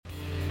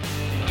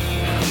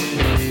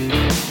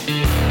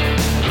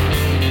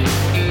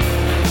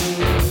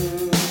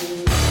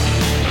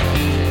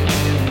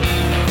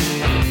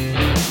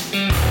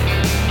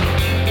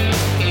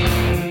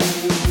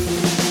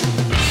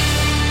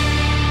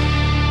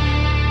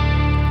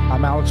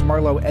I'm Alex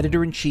Marlowe,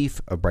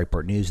 editor-in-chief of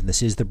Breitbart News, and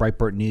this is the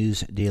Breitbart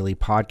News Daily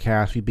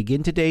podcast. We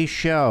begin today's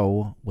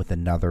show with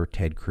another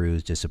Ted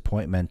Cruz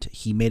disappointment.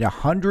 He made a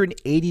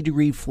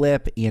 180-degree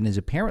flip and is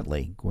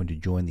apparently going to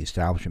join the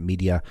establishment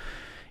media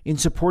in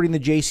supporting the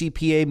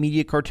JCPA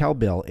media cartel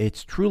bill.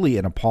 It's truly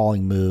an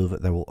appalling move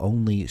that will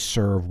only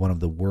serve one of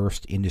the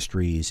worst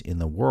industries in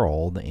the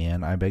world,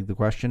 and I beg the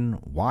question,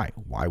 why?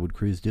 Why would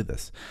Cruz do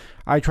this?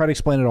 I try to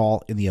explain it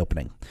all in the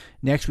opening.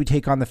 Next, we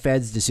take on the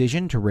Fed's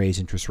decision to raise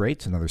interest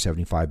rates another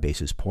 75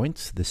 basis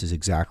points. This is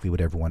exactly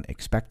what everyone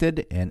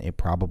expected, and it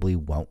probably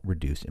won't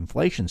reduce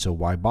inflation, so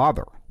why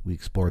bother? We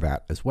explore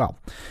that as well.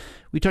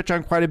 We touch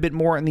on quite a bit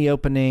more in the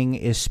opening,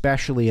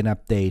 especially an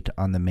update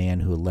on the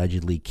man who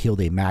allegedly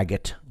killed a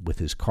MAGAt with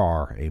his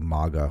car, a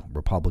MAGA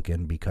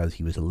Republican, because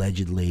he was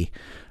allegedly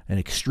an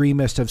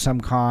extremist of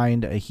some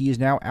kind. He is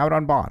now out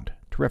on bond.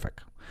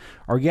 Terrific.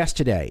 Our guest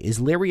today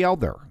is Larry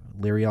Elder.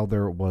 Larry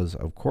Elder was,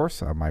 of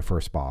course, my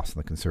first boss in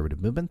the conservative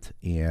movement,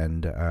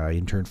 and I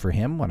interned for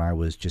him when I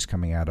was just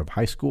coming out of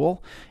high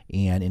school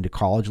and into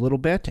college a little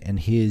bit, and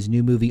his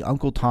new movie,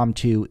 Uncle Tom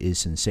 2, is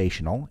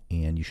sensational,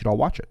 and you should all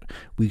watch it.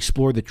 We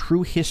explore the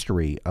true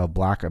history of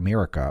Black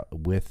America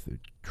with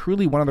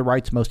truly one of the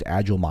right's most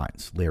agile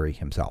minds, Larry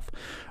himself.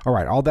 All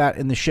right, all that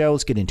in the show.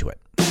 Let's get into it.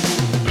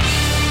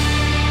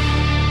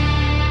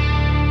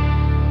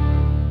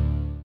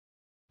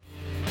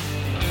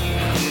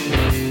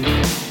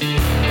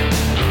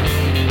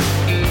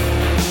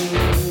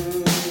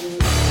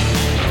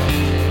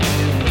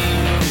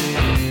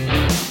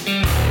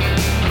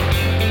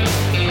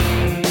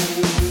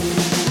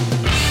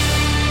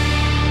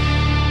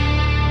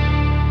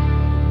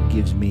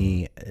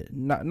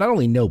 Not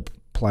only no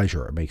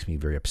pleasure, it makes me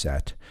very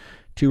upset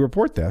to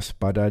report this,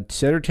 but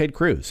Senator Ted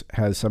Cruz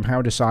has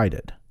somehow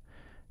decided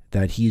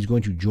that he's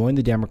going to join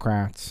the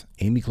Democrats,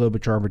 Amy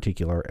Klobuchar in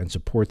particular, and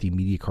support the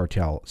media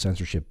cartel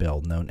censorship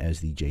bill known as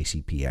the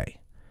JCPA.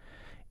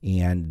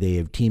 And they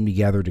have teamed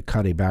together to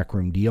cut a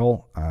backroom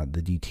deal.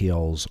 The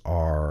details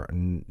are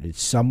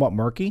it's somewhat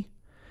murky,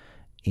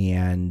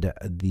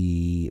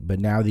 but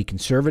now the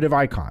conservative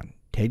icon,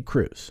 Ted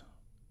Cruz,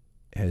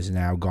 has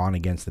now gone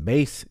against the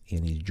base,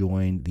 and he's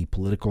joined the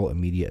political and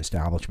media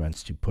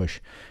establishments to push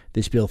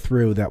this bill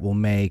through that will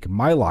make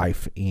my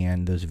life,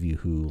 and those of you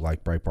who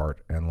like Breitbart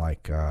and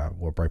like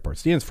what Breitbart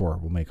stands for,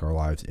 will make our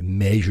lives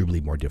immeasurably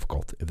more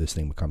difficult if this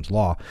thing becomes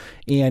law.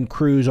 And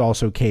Cruz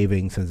also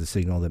caving sends a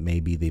signal that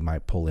maybe they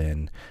might pull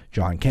in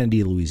John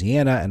Kennedy,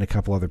 Louisiana, and a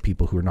couple other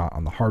people who are not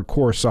on the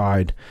hardcore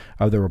side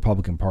of the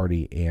Republican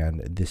Party, and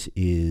this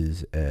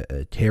is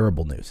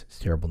terrible news. It's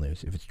terrible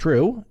news. If it's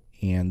true,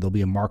 and there'll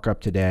be a markup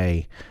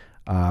today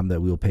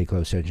that we will pay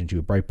close attention to.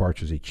 At Breitbart,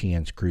 there's a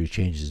chance Cruz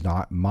changes his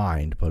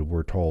mind, but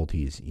we're told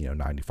he's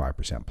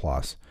 95%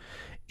 plus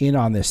in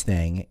on this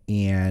thing.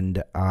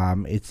 And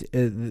it's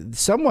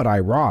somewhat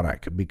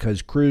ironic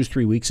because Cruz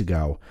 3 weeks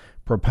ago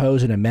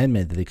proposed an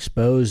amendment that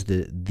exposed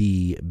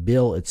the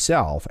bill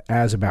itself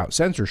as about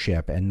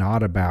censorship and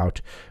not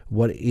about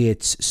what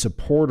its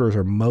supporters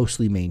are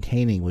mostly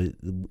maintaining,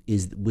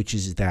 which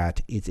is that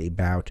it's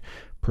about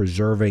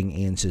preserving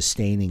and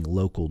sustaining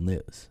local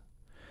news.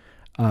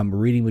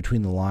 Reading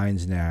between the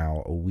lines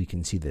now, we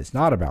can see that it's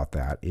not about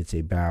that. It's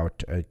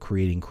about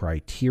creating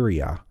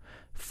criteria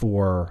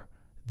for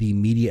the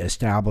media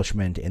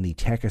establishment and the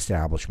tech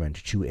establishment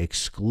to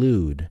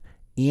exclude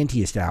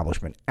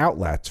anti-establishment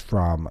outlets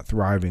from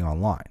thriving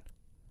online.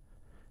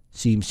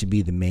 Seems to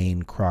be the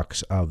main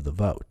crux of the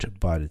vote.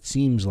 But it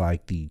seems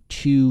like the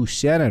two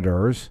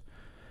senators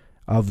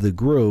of the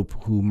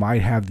group who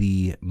might have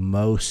the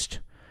most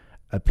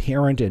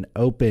apparent and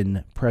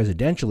open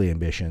presidential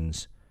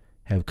ambitions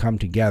have come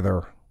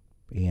together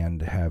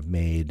and have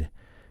made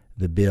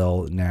the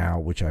bill now,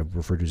 which I've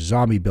referred to as a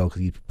zombie bill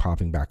because it keeps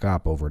popping back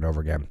up over and over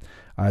again,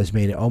 has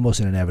made it almost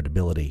an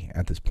inevitability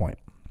at this point.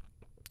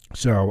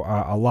 So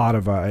a lot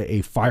of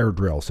a fire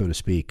drill, so to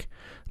speak,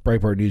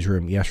 Breitbart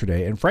newsroom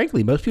yesterday. And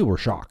frankly, most people were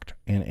shocked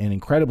and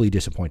incredibly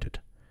disappointed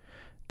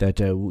that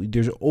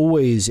there's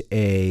always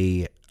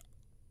a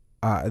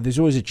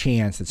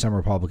chance that some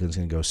Republicans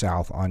can go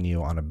south on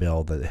you on a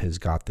bill that has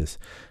got this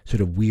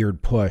sort of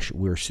weird push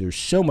where there's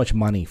so much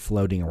money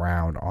floating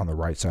around on the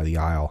right side of the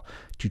aisle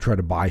to try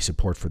to buy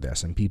support for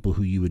this. And people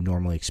who you would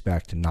normally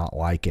expect to not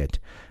like it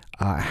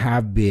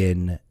have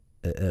been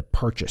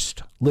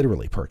purchased,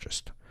 literally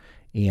purchased.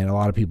 And a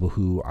lot of people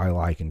who I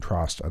like and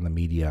trust on the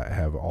media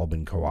have all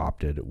been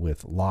co-opted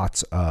with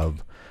lots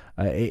of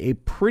a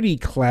pretty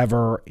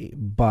clever,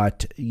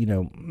 but,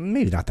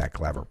 maybe not that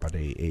clever, but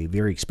a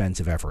very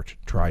expensive effort to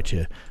try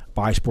to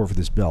buy support for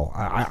this bill.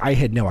 I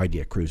had no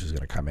idea Cruz was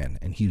going to come in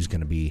and he was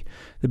going to be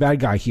the bad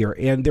guy here.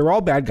 And they're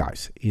all bad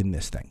guys in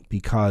this thing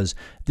because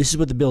this is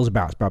what the bill is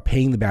about. It's about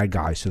paying the bad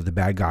guys so the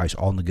bad guys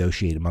all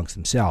negotiate amongst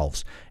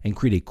themselves and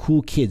create a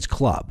cool kids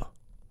club,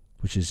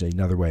 which is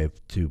another way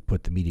to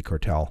put the media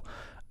cartel,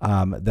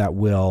 that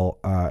will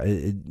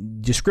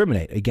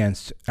discriminate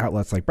against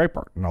outlets like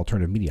Breitbart and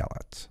alternative media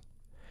outlets.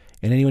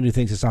 And anyone who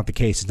thinks it's not the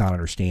case does not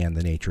understand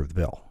the nature of the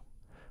bill.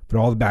 but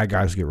all the bad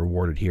guys get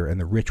rewarded here,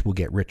 and the rich will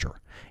get richer.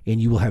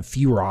 And you will have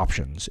fewer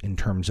options in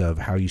terms of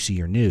how you see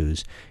your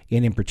news.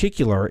 And in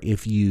particular,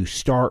 if you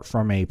start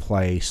from a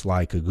place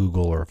like a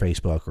Google or a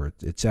Facebook or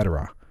et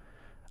cetera,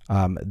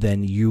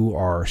 then you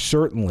are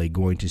certainly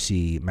going to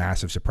see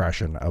massive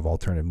suppression of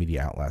alternative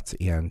media outlets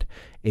and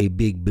a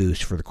big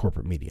boost for the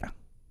corporate media,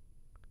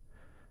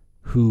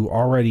 who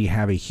already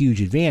have a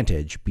huge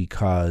advantage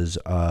because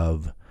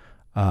of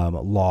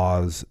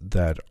laws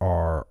that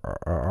are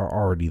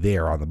already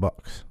there on the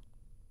books.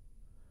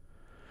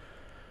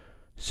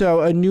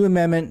 So a new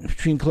amendment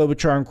between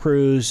Klobuchar and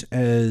Cruz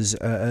is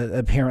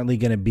apparently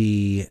going to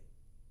be,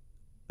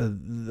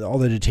 all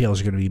the details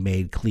are going to be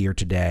made clear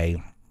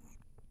today.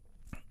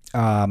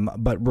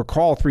 But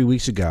recall 3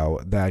 weeks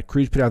ago that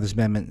Cruz put out this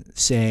amendment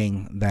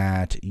saying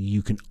that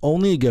you can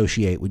only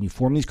negotiate when you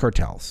form these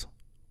cartels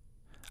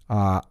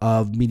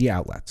of media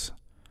outlets.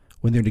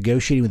 When they're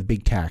negotiating with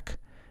big tech,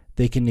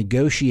 they can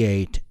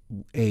negotiate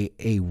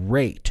a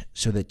rate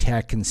so that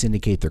tech can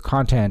syndicate their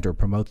content or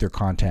promote their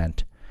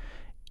content.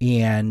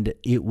 And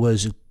it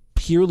was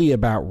purely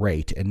about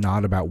rate and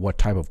not about what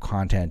type of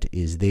content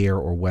is there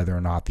or whether or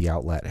not the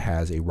outlet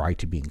has a right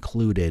to be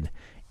included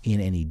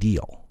in any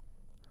deal.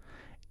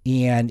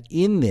 And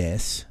in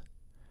this,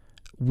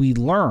 we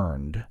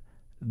learned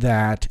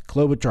that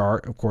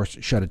Klobuchar, of course,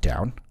 shut it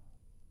down,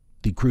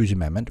 the Cruz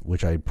Amendment,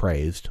 which I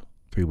praised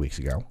 3 weeks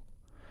ago,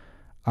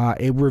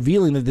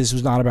 revealing that this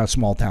was not about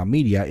small-town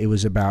media. It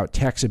was about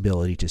tech's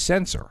ability to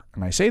censor.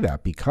 And I say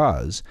that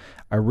because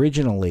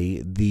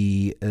originally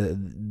the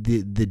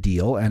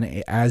deal,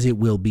 and as it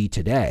will be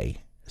today,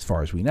 as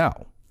far as we know,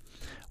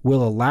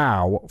 will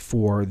allow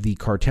for the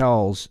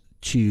cartels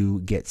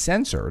to get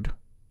censored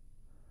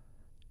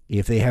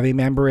if they have a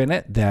member in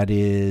it that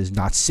is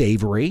not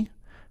savory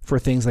for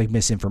things like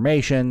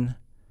misinformation,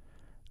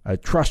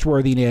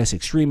 trustworthiness,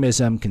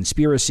 extremism,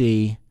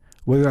 conspiracy,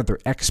 whether or not they're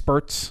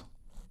experts.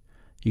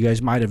 You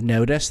guys might have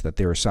noticed that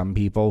there are some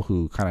people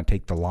who kind of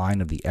take the line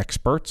of the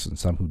experts and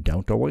some who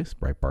don't always.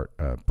 Breitbart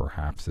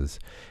perhaps is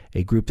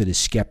a group that is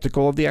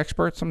skeptical of the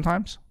experts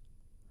sometimes.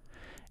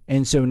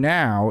 And so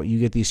now you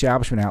get the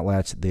establishment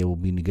outlets. They will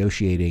be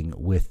negotiating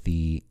with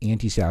the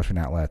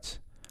anti-establishment outlets.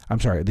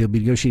 They'll be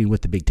negotiating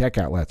with the big tech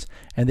outlets,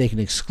 and they can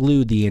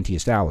exclude the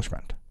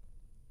anti-establishment.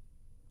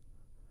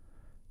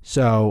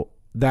 So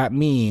that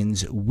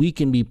means we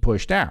can be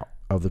pushed out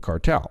of the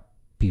cartel.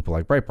 People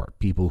like Breitbart,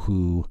 people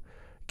who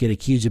get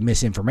accused of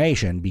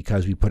misinformation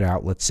because we put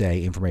out, let's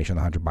say, information on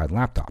the Hunter Biden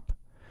laptop.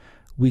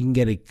 We can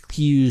get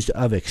accused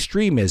of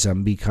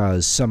extremism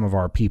because some of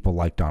our people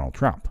like Donald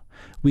Trump.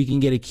 We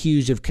can get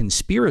accused of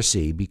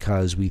conspiracy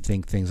because we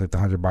think things like the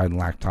Hunter Biden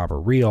laptop are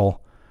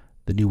real,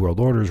 the New World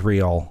Order is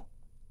real,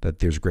 that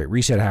there's a great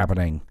reset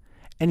happening.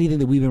 Anything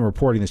that we've been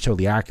reporting that's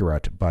totally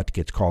accurate but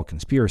gets called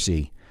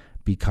conspiracy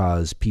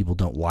because people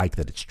don't like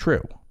that it's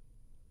true.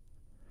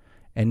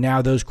 And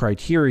now those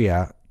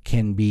criteria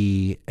can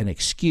be an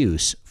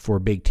excuse for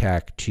big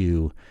tech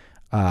to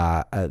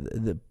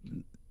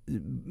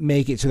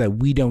make it so that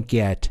we don't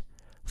get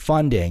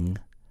funding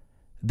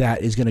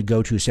that is going to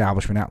go to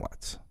establishment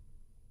outlets.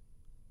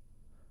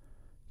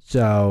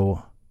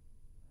 So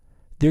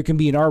there can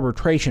be an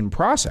arbitration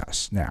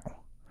process now.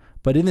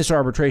 But in this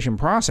arbitration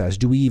process,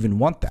 do we even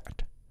want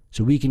that?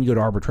 So we can go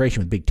to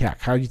arbitration with big tech.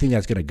 How do you think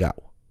that's going to go?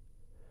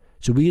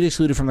 So we get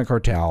excluded from the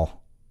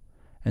cartel.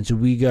 And so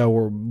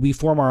we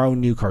form our own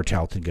new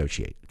cartel to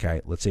negotiate.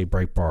 Okay, let's say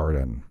Breitbart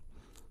and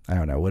I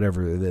don't know,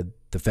 whatever,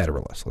 the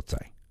Federalists, let's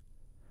say.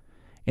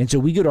 And so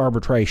we go to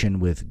arbitration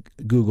with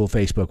Google,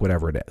 Facebook,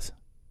 whatever it is.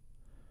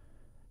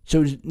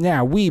 So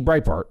now we,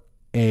 Breitbart,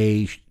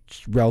 a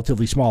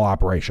relatively small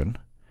operation,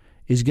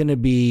 is going to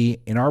be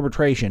in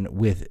arbitration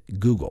with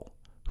Google,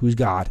 who's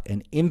got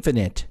an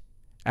infinite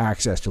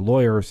access to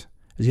lawyers,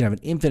 is going to have an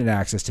infinite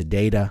access to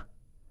data.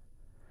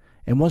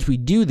 And once we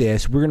do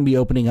this, we're going to be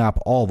opening up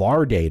all of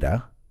our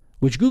data,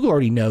 which Google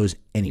already knows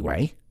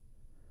anyway,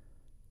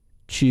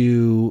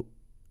 to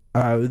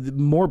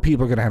more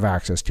people are going to have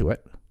access to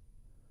it.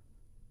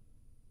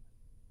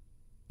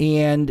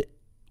 And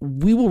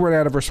we will run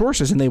out of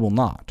resources and they will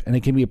not. And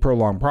it can be a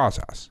prolonged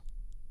process.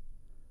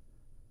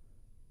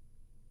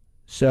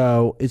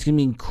 So it's going to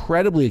be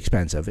incredibly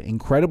expensive,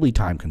 incredibly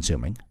time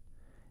consuming,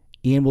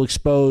 and will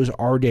expose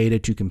our data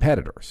to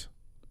competitors.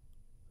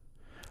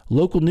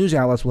 Local news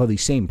outlets will have the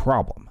same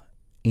problem.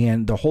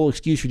 And the whole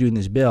excuse for doing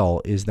this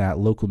bill is that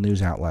local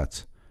news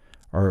outlets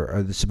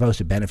are supposed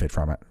to benefit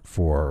from it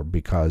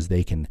because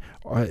they can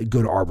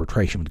go to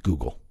arbitration with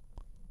Google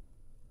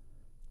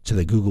so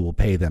that Google will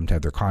pay them to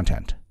have their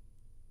content.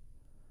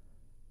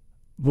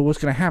 But what's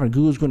going to happen?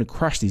 Google's going to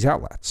crush these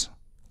outlets,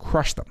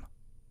 crush them.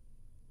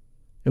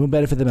 It won't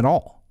benefit them at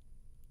all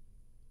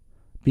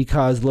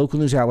because local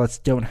news outlets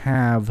don't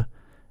have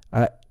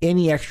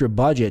any extra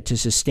budget to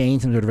sustain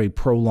some sort of a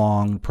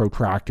prolonged,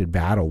 protracted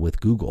battle with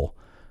Google,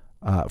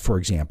 for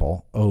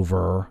example,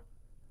 over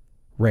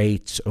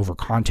rates, over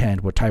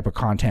content, what type of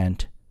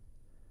content.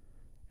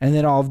 And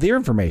then all of their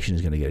information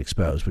is going to get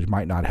exposed, which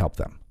might not help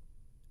them.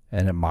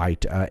 And it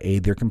might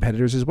aid their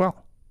competitors as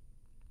well.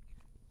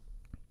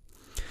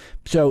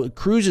 So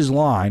Cruz's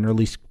line, or at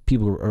least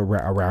people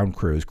around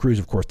Cruz. Cruz,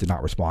 of course, did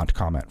not respond to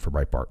comment for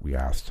Breitbart. We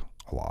asked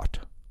a lot.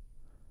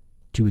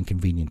 Too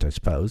inconvenient, I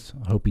suppose.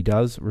 I hope he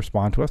does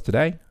respond to us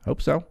today.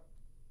 Hope so.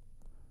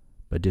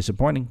 But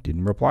disappointing.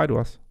 Didn't reply to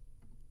us.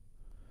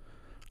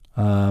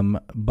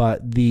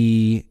 But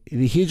the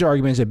huge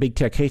argument is that big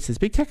tech hates this.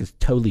 Big tech is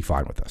totally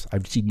fine with this.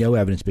 I've seen no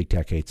evidence big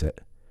tech hates it.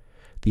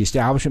 The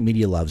establishment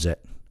media loves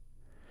it.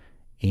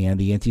 And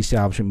the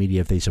anti-establishment media,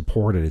 if they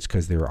support it, it's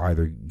because they're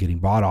either getting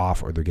bought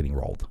off or they're getting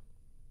rolled.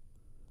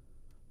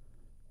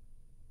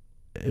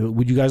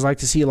 Would you guys like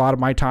to see a lot of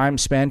my time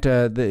spent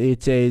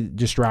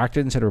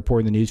distracted instead of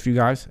reporting the news for you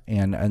guys?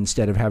 And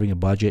instead of having a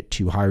budget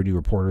to hire new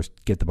reporters to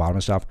get the bottom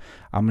of stuff,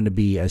 I'm going to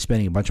be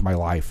spending a bunch of my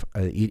life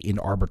in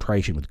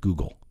arbitration with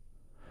Google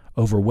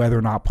over whether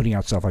or not putting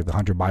out stuff like the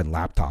Hunter Biden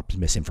laptop is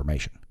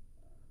misinformation.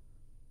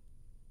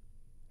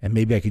 And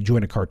maybe I could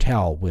join a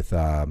cartel with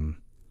a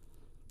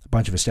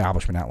bunch of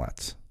establishment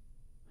outlets.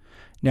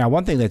 Now,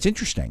 one thing that's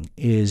interesting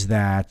is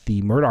that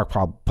the Murdoch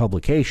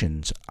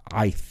publications,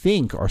 I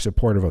think, are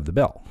supportive of the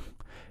bill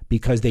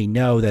because they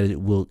know that it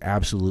will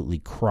absolutely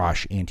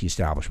crush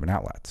anti-establishment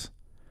outlets.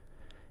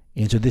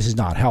 And so this is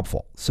not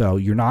helpful. So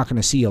you're not going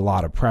to see a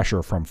lot of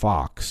pressure from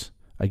Fox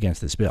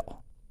against this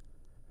bill.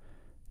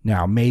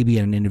 Now, maybe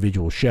in an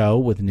individual show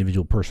with an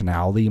individual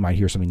personality, you might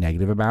hear something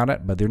negative about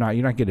it, but you're not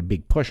going to get a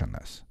big push on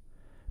this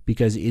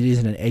because it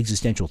isn't an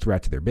existential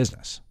threat to their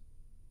business.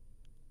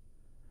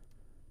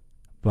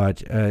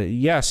 But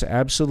yes,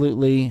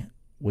 absolutely,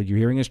 what you're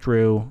hearing is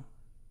true.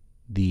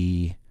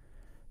 The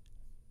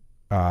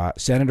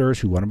senators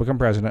who want to become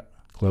president,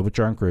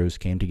 Klobuchar and Cruz,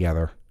 came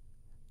together,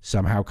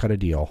 somehow cut a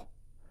deal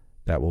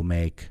that will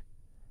make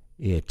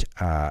it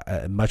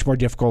much more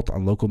difficult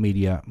on local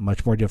media,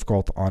 much more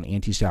difficult on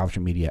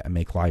anti-establishment media, and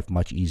make life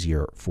much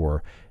easier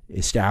for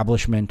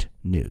establishment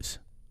news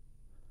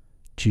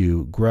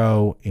to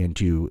grow and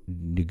to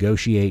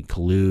negotiate,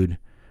 collude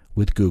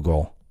with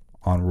Google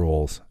on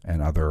rules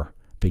and other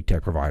big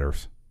tech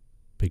providers,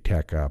 big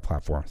tech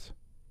platforms,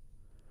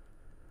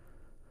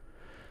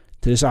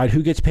 to decide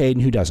who gets paid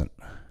and who doesn't.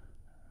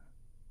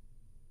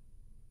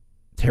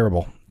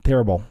 Terrible,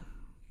 terrible.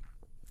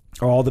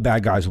 All the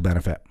bad guys will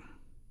benefit.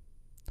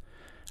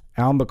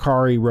 Alan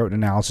Bakari wrote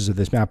an analysis of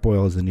this. Matt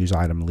Boyle is the news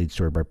item, lead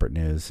story, Breitbart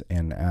News,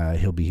 and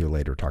he'll be here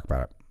later to talk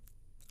about it.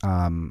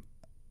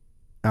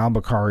 Alan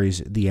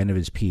Bakari's, the end of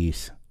his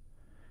piece,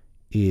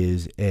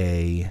 is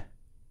a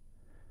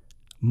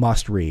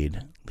must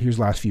read. Here's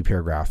the last few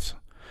paragraphs.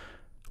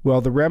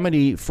 Well, the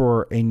remedy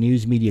for a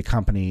news media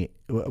company,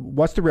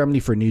 what's the remedy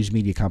for a news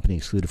media company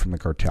excluded from the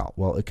cartel?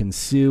 Well, it can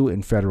sue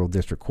in federal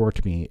district court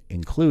to be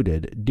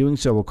included. Doing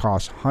so will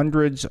cost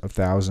hundreds of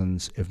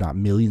thousands, if not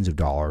millions of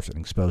dollars, and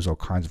expose all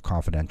kinds of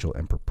confidential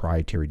and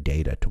proprietary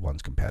data to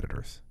one's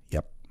competitors.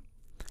 Yep,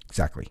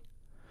 exactly.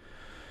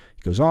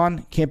 It goes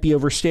on, can't be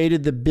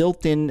overstated, the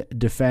built-in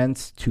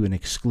defense to an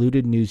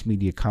excluded news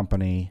media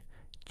company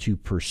to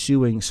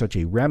pursuing such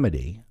a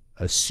remedy,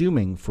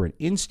 assuming for an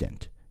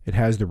instant it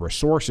has the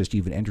resources to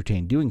even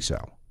entertain doing so.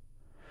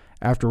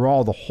 After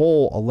all, the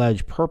whole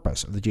alleged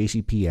purpose of the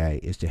JCPA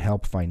is to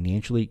help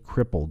financially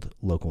crippled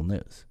local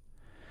news.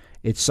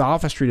 It's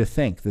sophistry to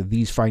think that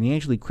these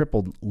financially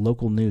crippled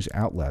local news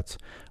outlets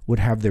would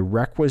have the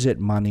requisite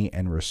money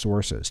and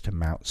resources to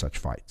mount such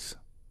fights.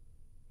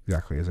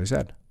 Exactly as I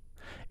said.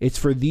 It's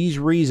for these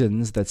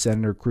reasons that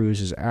Senator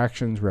Cruz's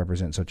actions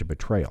represent such a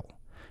betrayal.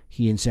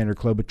 He and Senator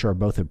Klobuchar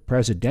both have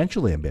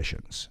presidential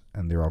ambitions,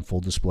 and they're on full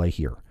display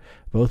here.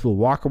 Both will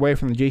walk away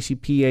from the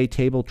JCPA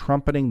table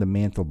trumpeting the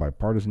mantle of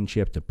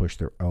bipartisanship to push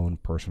their own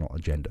personal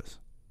agendas.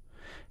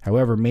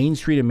 However, Main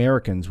Street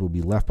Americans will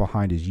be left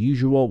behind as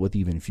usual with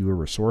even fewer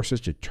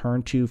resources to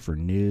turn to for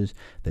news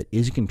that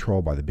isn't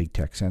controlled by the big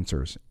tech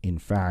censors. In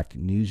fact,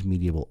 news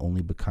media will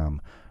only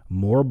become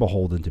more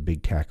beholden to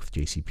big tech if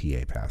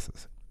JCPA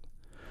passes.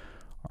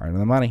 All right, on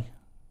the money.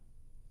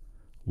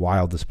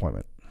 Wild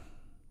disappointment.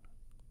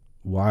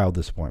 Wild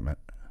disappointment.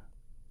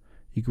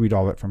 You can read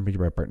all of it from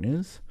Breitbart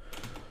News.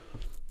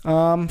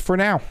 For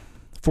now,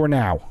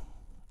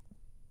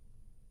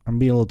 I'm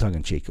being a little tongue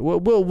in cheek.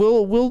 We'll be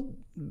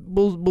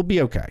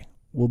okay.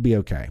 We'll be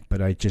okay.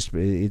 But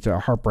it's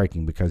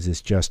heartbreaking because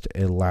this just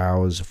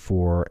allows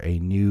for a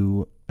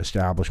new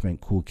establishment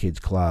cool kids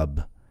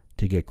club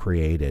to get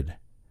created,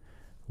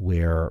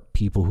 where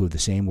people who have the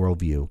same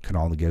worldview can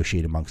all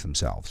negotiate amongst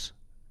themselves,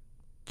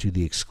 to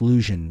the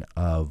exclusion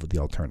of the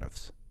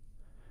alternatives.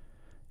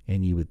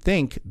 And you would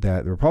think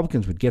that the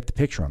Republicans would get the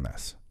picture on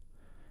this.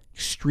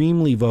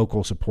 Extremely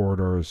vocal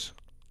supporters,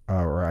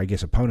 or I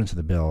guess opponents of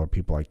the bill, are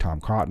people like Tom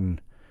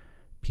Cotton,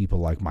 people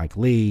like Mike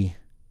Lee,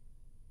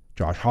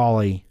 Josh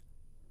Hawley,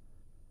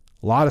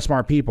 a lot of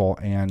smart people.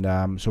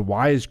 And so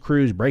why does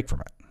Cruz break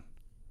from it?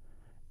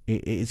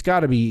 It's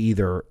got to be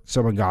either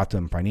someone got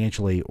them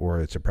financially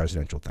or it's a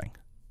presidential thing.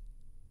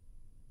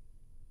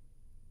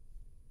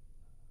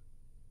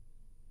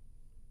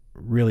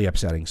 Really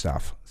upsetting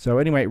stuff. So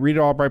anyway, read it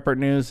all Breitbart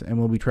News, and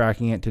we'll be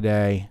tracking it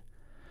today.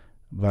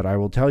 But I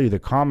will tell you, the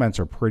comments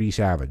are pretty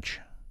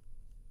savage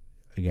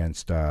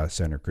against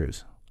Senator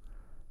Cruz.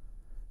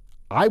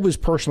 I was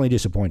personally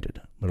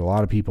disappointed, but a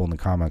lot of people in the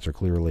comments are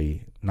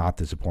clearly not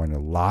disappointed. A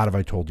lot of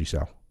I told you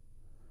so.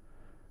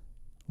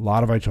 A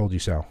lot of I told you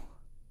so.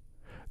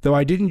 Though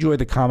I did enjoy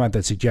the comment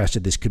that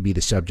suggested this could be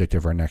the subject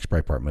of our next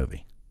Breitbart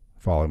movie,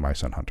 Following My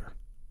Son Hunter,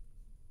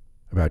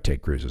 about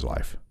Ted Cruz's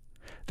life.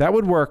 That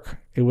would work.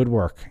 It would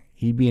work.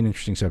 He'd be an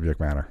interesting subject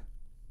matter.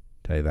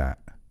 Tell you that.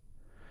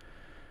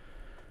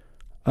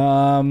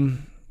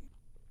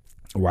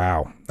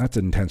 Wow, that's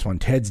an intense one.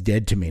 Ted's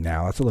dead to me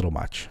now. That's a little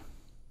much.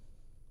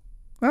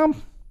 Well,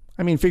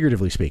 I mean,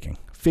 figuratively speaking.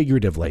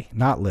 Figuratively,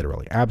 not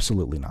literally.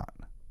 Absolutely not.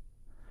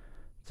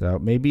 So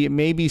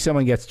maybe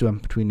someone gets to him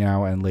between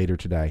now and later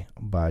today.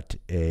 But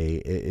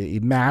a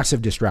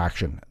massive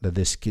distraction that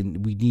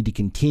we need to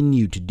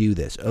continue to do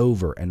this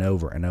over and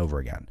over and over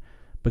again.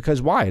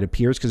 Because why? It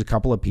appears because a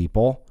couple of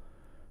people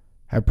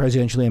have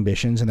presidential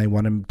ambitions and they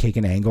want to take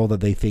an angle that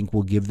they think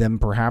will give them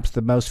perhaps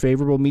the most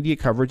favorable media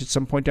coverage at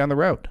some point down the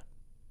road.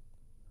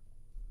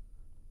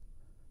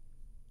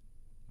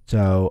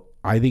 So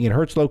I think it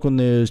hurts local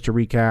news. To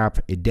recap,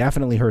 it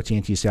definitely hurts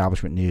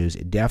anti-establishment news.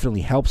 It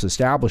definitely helps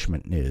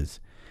establishment news.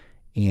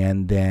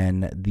 And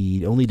then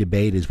the only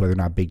debate is whether or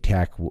not big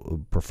tech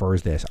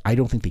prefers this. I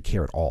don't think they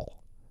care at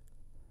all.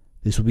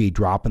 This will be a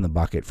drop in the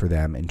bucket for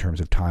them in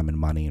terms of time and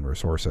money and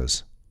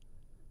resources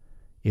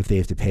if they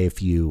have to pay a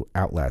few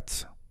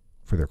outlets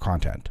for their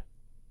content.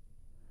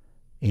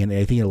 And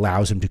I think it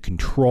allows them to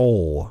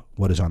control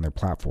what is on their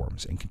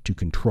platforms and to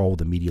control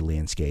the media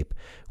landscape,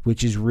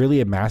 which is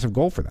really a massive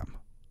goal for them.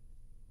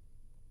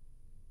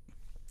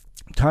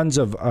 Tons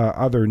of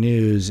other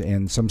news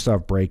and some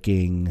stuff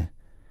breaking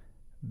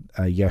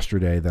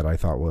yesterday that I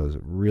thought was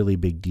a really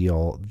big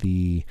deal.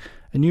 The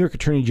New York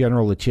Attorney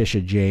General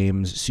Letitia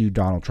James sued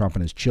Donald Trump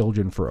and his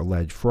children for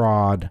alleged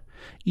fraud.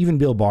 Even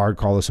Bill Barr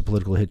called this a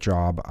political hit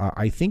job.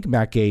 I think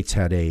Matt Gaetz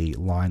had a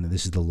line that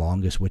this is the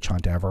longest witch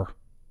hunt ever.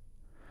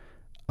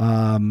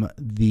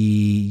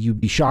 You'd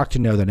be shocked to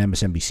know that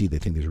MSNBC, they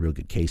think there's a real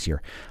good case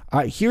here.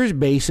 Here's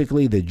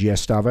basically the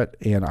gist of it,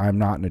 and I'm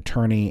not an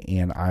attorney,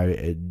 and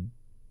I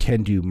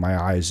tend to, my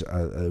eyes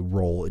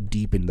roll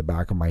deep in the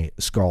back of my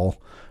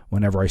skull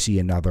whenever I see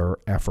another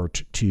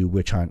effort to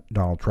witch hunt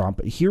Donald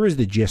Trump. Here is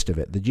the gist of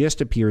it. The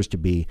gist appears to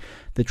be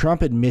that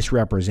Trump had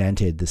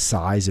misrepresented the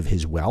size of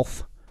his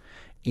wealth.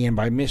 And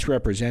by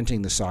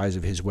misrepresenting the size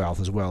of his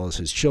wealth as well as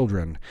his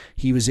children,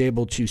 he was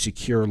able to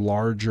secure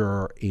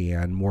larger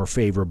and more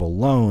favorable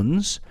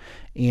loans.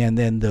 And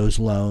then those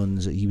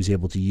loans he was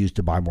able to use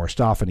to buy more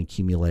stuff and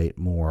accumulate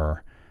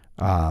more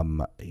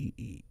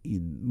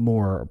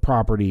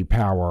property,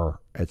 power,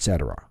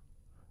 etc.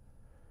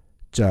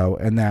 So,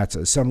 and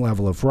that's some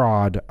level of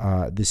fraud.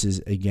 This is,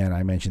 again,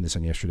 I mentioned this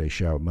on yesterday's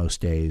show. Most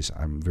days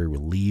I'm very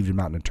relieved I'm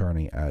not an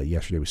attorney.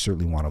 Yesterday was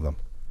certainly one of them.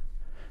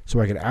 So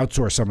I could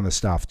outsource some of the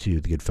stuff to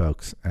the good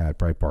folks at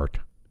Breitbart.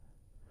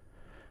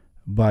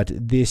 But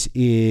this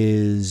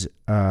is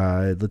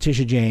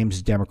Letitia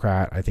James,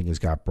 Democrat, I think has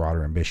got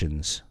broader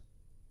ambitions.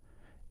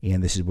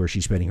 And this is where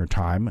she's spending her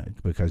time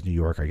because New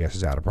York, I guess,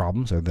 is out of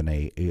problems other than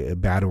a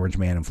bad orange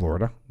man in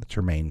Florida. That's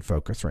her main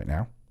focus right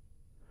now.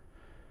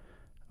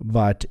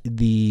 But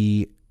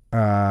they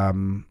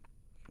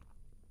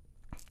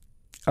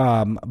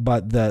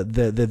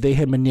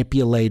had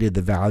manipulated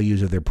the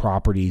values of their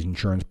properties,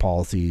 insurance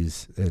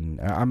policies, and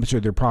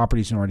their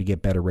properties in order to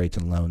get better rates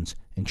and loans,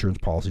 insurance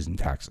policies, and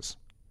taxes.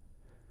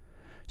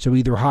 So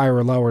either higher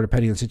or lower,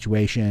 depending on the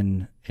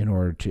situation, in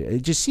order to,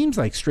 it just seems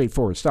like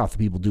straightforward stuff that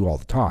people do all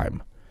the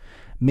time.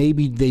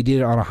 Maybe they did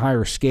it on a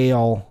higher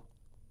scale,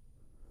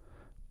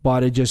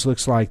 but it just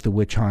looks like the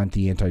witch hunt,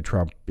 the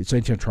anti-Trump, it's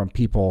anti-Trump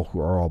people who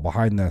are all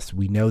behind this.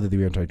 We know that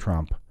they're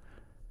anti-Trump.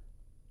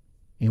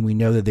 And we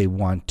know that they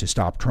want to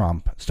stop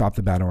Trump, stop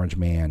the bad orange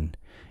man.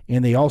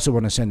 And they also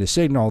want to send a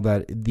signal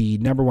that the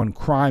number one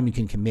crime you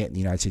can commit in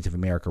the United States of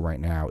America right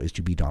now is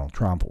to be Donald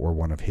Trump or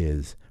one of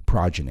his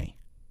progeny.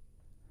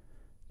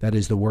 That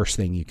is the worst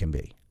thing you can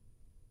be.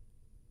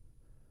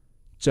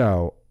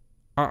 So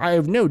I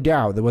have no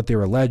doubt that what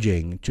they're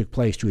alleging took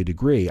place to a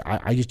degree.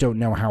 I just don't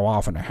know how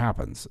often it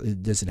happens.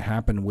 Does it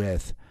happen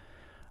with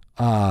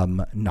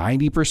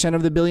 90%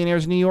 of the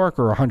billionaires in New York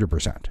or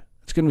 100%?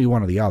 It's going to be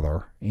one or the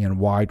other. And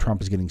why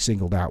Trump is getting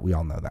singled out, we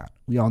all know that.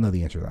 We all know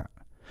the answer to that.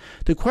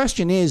 The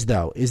question is,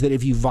 though, is that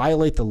if you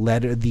violate the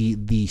letter, the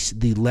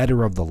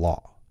letter of the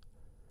law,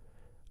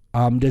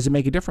 does it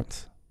make a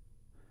difference?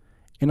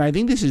 And I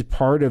think this is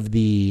part of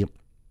the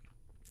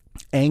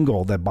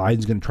angle that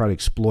Biden's going to try to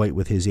exploit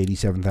with his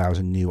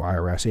 87,000 new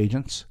IRS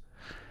agents,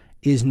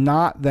 is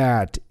not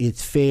that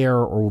it's fair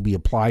or will be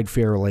applied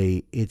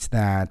fairly. It's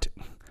that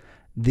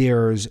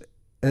there's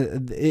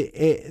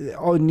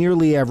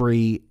nearly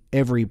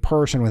every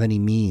person with any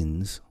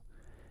means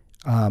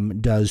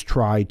does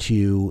try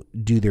to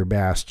do their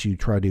best to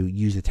try to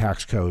use the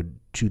tax code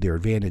to their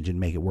advantage and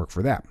make it work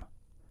for them.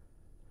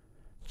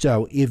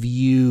 So if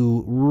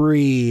you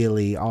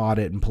really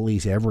audit and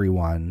police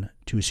everyone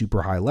to a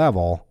super high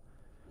level,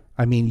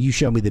 I mean, you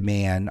show me the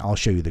man, I'll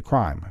show you the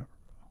crime.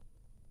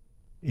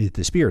 It's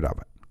the spirit of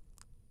it.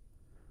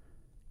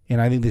 And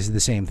I think this is the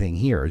same thing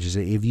here. It's just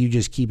if you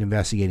just keep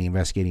investigating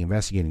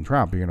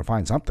Trump, you're going to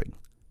find something.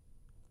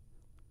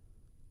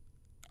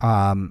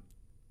 And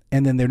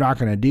then they're not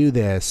going to do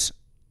this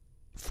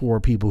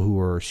for people who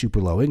are super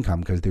low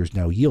income because there's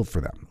no yield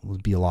for them. There'll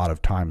be a lot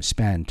of time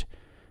spent,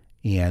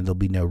 and there'll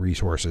be no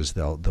resources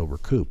they'll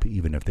recoup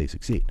even if they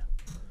succeed.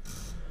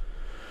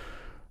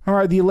 All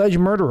right, the alleged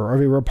murderer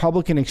of a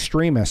Republican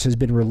extremist has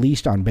been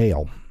released on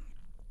bail.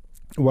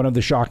 One of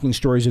the shocking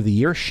stories of the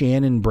year,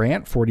 Shannon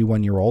Brandt,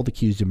 41-year-old,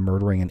 accused of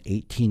murdering an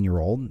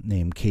 18-year-old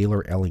named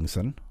Kaylor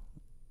Ellingson.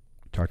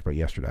 We talked about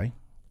yesterday.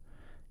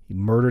 He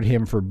murdered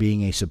him for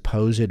being a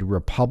supposed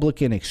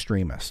Republican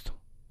extremist.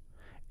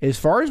 As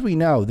far as we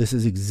know, this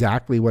is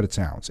exactly what it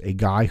sounds. A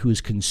guy who's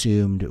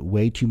consumed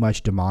way too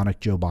much demonic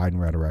Joe Biden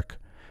rhetoric,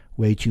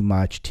 way too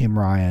much Tim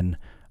Ryan,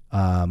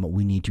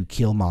 we need to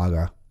kill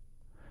MAGA,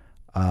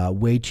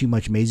 way too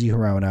much Mazie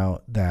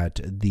Hirono, that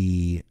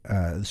the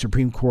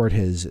Supreme Court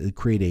has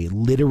created a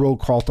literal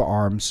call to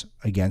arms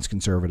against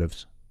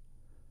conservatives.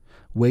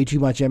 Way too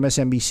much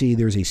MSNBC.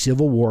 There's a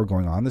civil war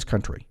going on in this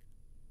country.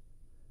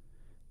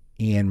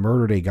 And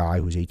murdered a guy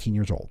who's 18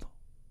 years old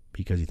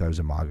because he thought he was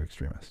a MAGA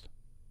extremist.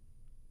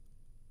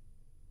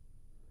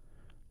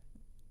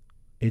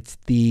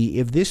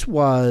 If this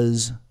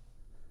was,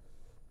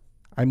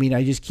 I mean,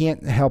 I just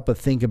can't help but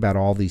think about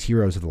all these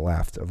heroes of the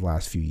left of the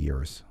last few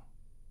years.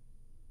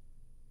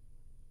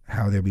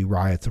 How there'd be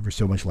riots over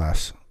so much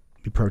less,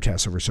 be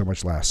protests over so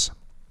much less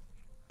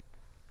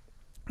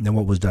than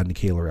what was done to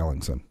Kaylor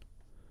Ellingson.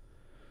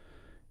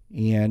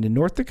 And in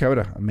North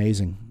Dakota,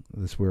 amazing,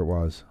 that's where it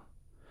was.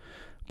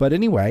 But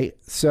anyway,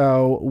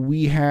 so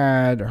we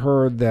had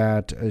heard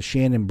that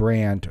Shannon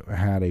Brandt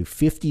had a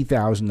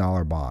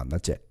 $50,000 bond.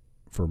 That's it,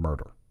 for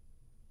murder.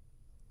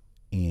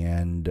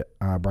 And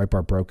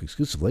Breitbart broke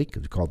exclusively,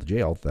 because he called the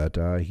jail,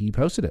 that he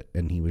posted it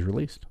and he was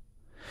released.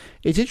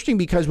 It's interesting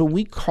because when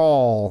we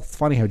call, it's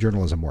funny how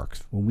journalism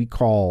works. When we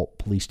call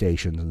police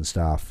stations and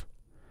stuff,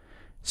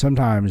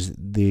 sometimes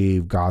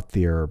they've got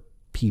their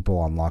people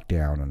on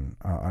lockdown and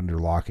under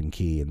lock and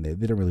key, and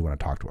they don't really want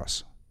to talk to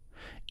us.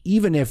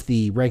 Even if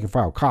the rank and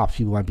file cops,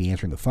 people might be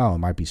answering the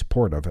phone, might be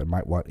supportive, and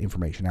might want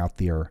information out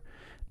there,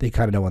 they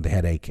kind of don't want the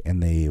headache,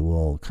 and they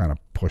will kind of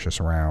push us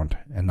around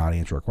and not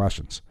answer our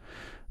questions.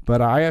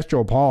 But I asked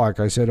Joel Pollack,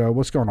 I said,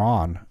 what's going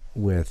on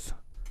with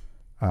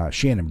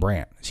Shannon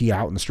Brandt? Is he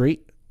out in the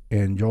street?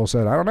 And Joel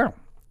said, I don't know.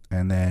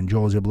 And then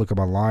Joel was able to look up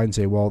online and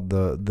say, well,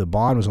 the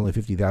bond was only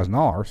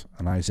 $50,000.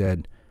 And I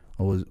said,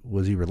 well,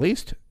 was he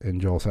released?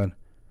 And Joel said,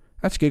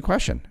 that's a good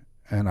question.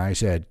 And I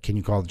said, can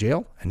you call the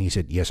jail? And he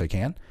said, yes, I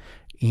can.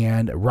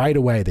 And right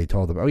away they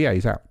told him, oh, yeah,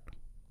 he's out.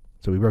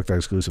 So we broke that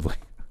exclusively,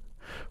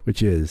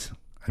 which is,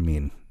 I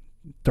mean,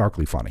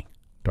 darkly funny.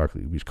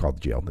 Darkly, we just called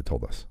the jail and they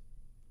told us.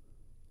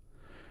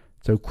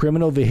 So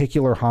criminal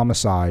vehicular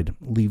homicide,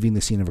 leaving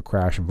the scene of a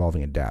crash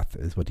involving a death,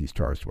 is what he's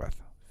charged with.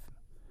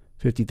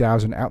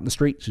 50,000 out in the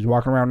streets. He's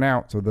walking around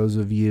now. So those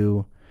of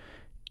you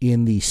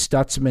in the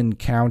Stutzman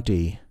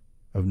County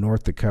of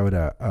North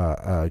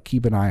Dakota,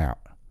 keep an eye out,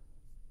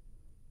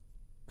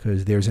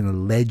 because there's an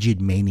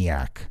alleged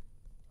maniac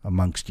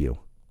amongst you.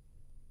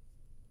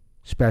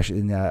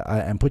 Especially,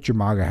 and put your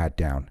MAGA hat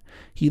down.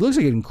 He looks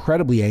like an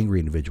incredibly angry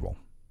individual,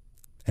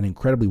 and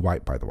incredibly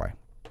white, by the way.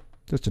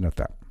 Just to note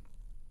that.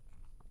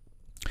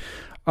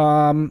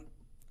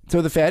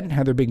 So the Fed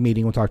had their big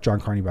meeting. We'll talk to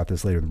John Carney about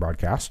this later in the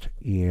broadcast.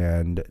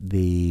 And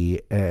the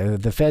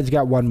Fed's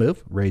got one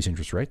move: raise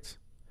interest rates.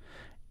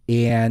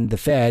 And the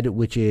Fed,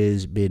 which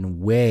has been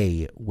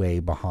way, way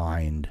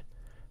behind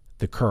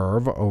the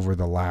curve over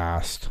the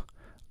last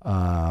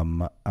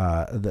over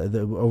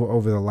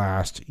the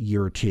last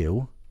year or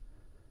two,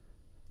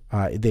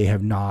 they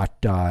have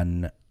not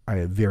done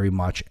very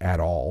much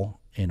at all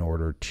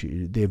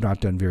they have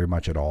not done very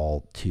much at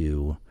all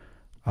to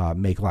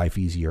make life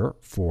easier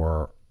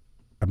for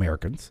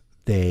Americans.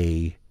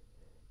 They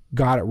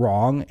got it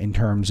wrong in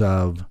terms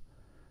of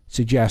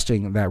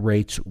suggesting that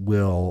rates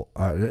will,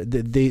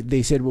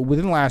 they said, well,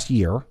 within the last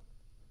year,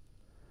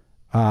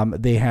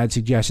 they had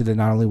suggested that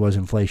not only was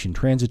inflation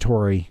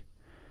transitory,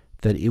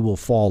 that it will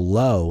fall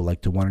low,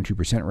 like to 1 or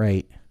 2%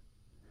 rate,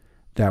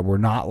 that we're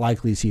not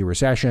likely to see a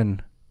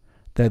recession,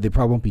 that it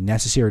probably won't be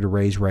necessary to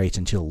raise rates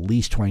until at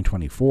least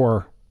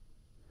 2024.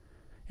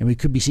 And we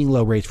could be seeing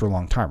low rates for a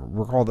long time.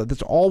 Recall that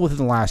that's all within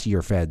the last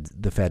year.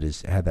 The Fed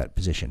has had that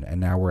position,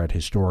 and now we're at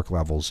historic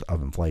levels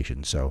of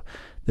inflation. So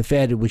the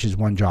Fed, which is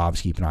one job,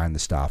 is keep an eye on the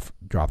stuff,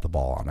 drop the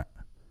ball on it.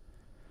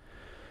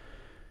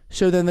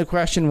 So then the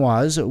question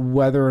was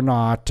whether or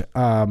not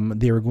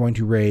they were going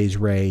to raise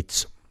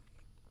rates,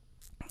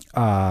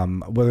 50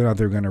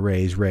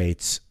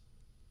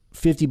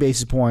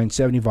 basis points,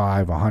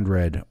 75,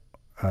 100.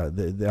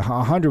 The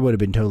 100 would have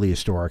been totally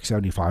historic.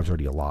 75 is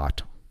already a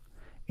lot.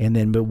 And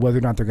then, but whether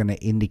or not they're going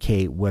to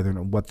indicate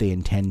what they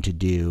intend to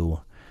do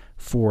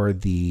for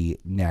the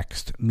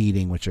next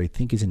meeting, which I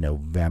think is in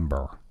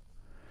November.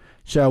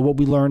 So what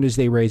we learned is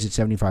they raised it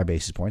 75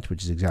 basis points,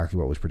 which is exactly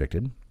what was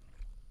predicted.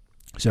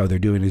 So they're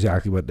doing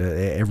exactly what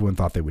everyone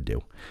thought they would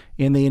do.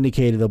 And they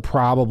indicated they'll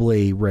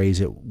probably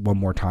raise it one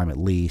more time at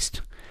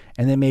least.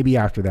 And then maybe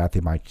after that,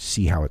 they might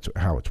see how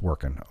it's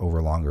working over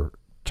a longer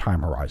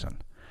time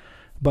horizon.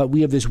 But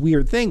we have this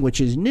weird thing, which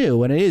is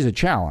new, and it is a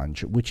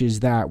challenge, which is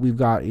that we've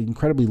got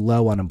incredibly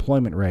low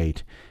unemployment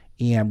rate,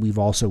 and we've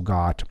also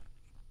got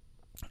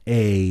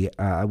the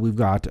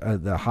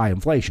high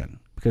inflation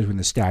because we're in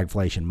the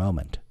stagflation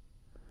moment.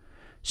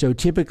 So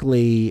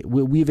typically,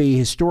 we've a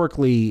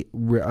historically,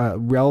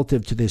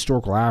 relative to the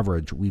historical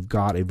average, we've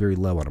got a very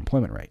low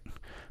unemployment rate.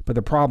 But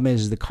the problem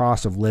is the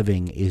cost of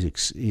living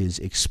is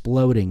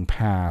exploding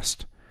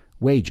past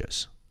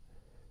wages.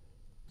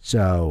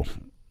 So,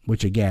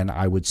 which again,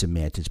 I would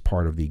submit is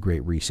part of the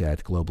Great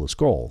Reset globalist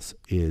goals,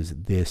 is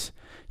this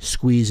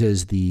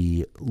squeezes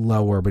the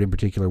lower, but in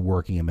particular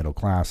working and middle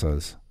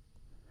classes,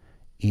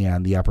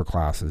 and the upper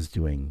classes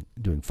doing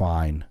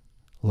fine,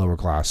 lower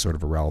class sort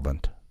of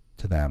irrelevant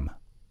to them.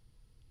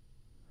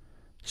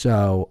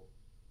 So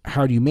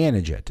how do you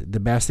manage it?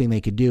 The best thing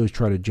they could do is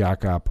try to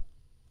jack up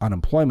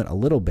unemployment a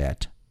little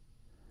bit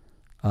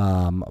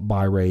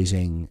by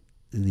raising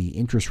the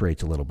interest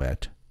rates a little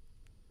bit.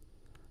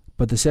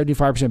 But the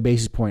 75%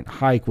 basis point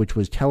hike, which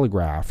was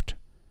telegraphed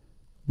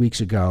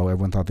weeks ago,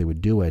 everyone thought they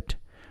would do it.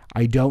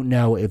 I don't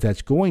know if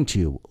that's going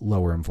to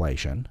lower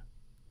inflation.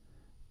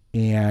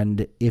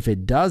 And if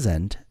it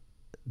doesn't,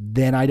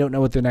 then I don't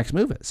know what their next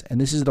move is.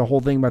 And this is the whole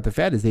thing about the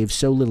Fed, is they have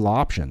so little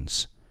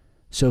options,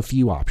 so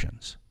few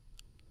options.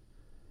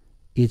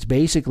 It's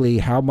basically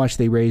how much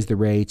they raise the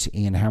rates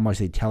and how much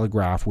they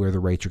telegraph where the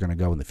rates are going to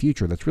go in the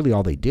future. That's really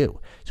all they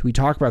do. So we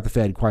talk about the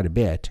Fed quite a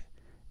bit,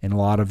 and a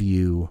lot of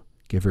you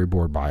get very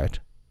bored by it.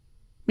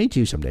 Me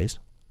too some days.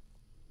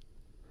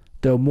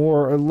 Though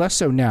more or less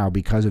so now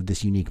because of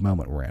this unique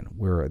moment we're in,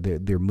 where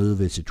their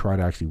move is to try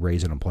to actually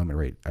raise unemployment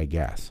rate, I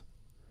guess,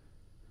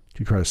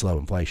 to try to slow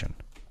inflation.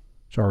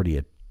 It's already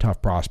a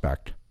tough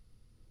prospect.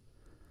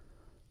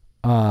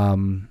 But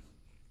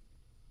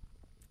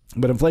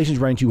inflation's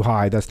running too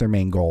high. That's their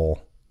main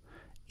goal.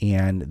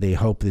 And they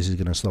hope this is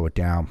going to slow it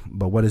down.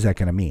 But what is that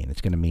going to mean? It's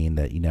going to mean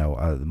that,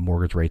 the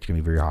mortgage rate's going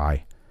to be very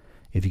high.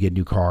 If you get a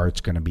new car, it's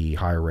going to be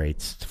higher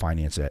rates to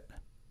finance it.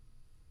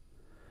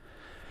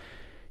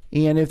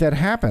 And if that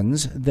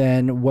happens,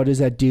 then what does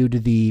that do to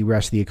the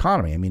rest of the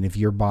economy? I mean, if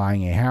you're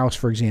buying a house,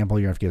 for example,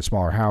 you're going to have to get a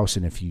smaller house.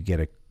 And if you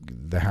get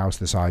the house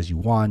the size you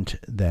want,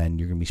 then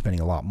you're going to be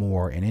spending a lot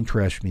more in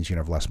interest, which means you're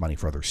going to have less money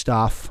for other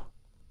stuff.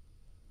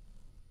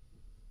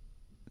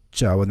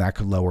 So, and that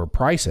could lower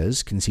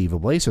prices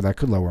conceivably. So that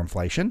could lower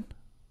inflation.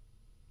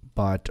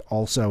 But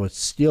also it's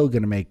still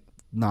going to make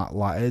it's not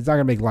going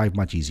to make life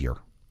much easier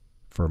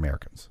for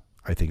Americans,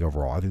 I think,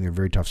 overall. I think they're in a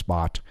very tough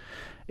spot.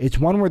 It's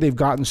one where they've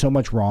gotten so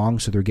much wrong,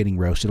 so they're getting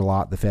roasted a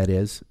lot, the Fed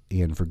is,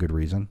 and for good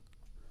reason.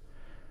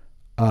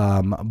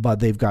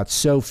 But they've got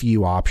so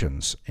few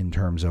options in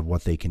terms of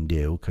what they can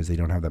do because they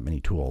don't have that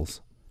many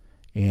tools.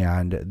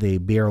 And they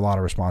bear a lot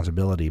of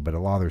responsibility, but a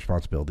lot of the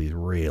responsibility is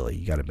really,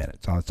 you got to admit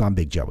it, it's on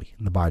Big Joey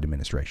in the Biden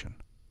administration.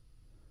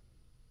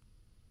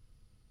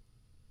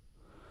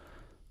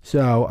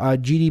 So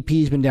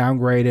GDP has been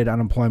downgraded.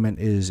 Unemployment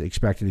is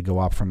expected to go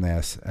up from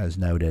this, as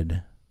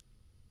noted.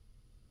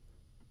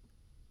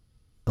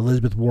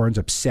 Elizabeth Warren's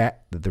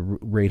upset that the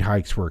rate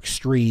hikes were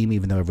extreme,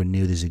 even though everyone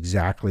knew this is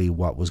exactly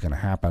what was going to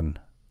happen.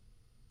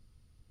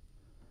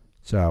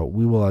 So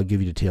we will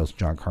give you details.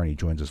 John Carney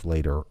joins us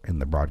later in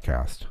the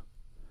broadcast.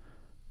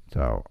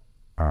 So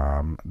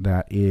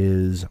that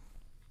is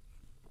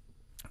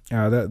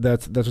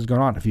that's what's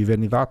going on. If you have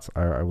any thoughts,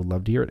 I would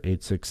love to hear it.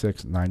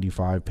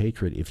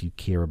 866-95-PATRIOT if you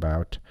care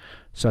about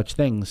such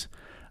things.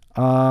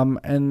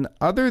 And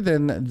other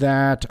than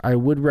that, I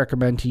would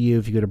recommend to you,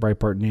 if you go to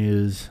Breitbart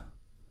News,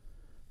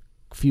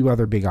 a few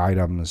other big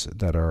items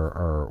that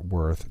are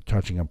worth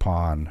touching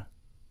upon.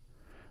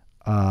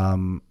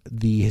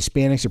 The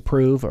Hispanics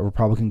approve of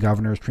Republican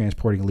governors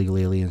transporting illegal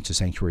aliens to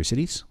sanctuary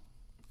cities.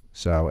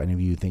 So any of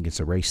you think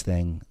it's a race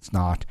thing, it's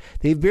not.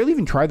 They've barely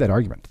even tried that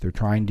argument. They're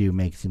trying to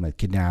make it seem like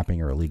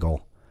kidnapping or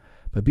illegal.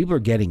 But people are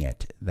getting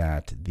it,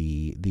 that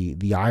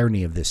the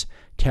irony of this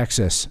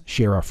Texas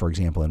sheriff, for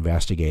example,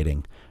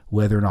 investigating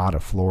whether or not a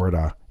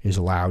Florida is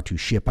allowed to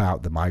ship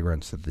out the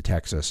migrants that the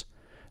Texas,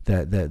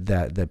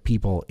 that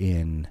people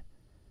in,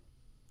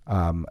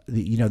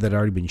 that had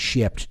already been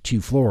shipped to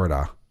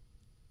Florida,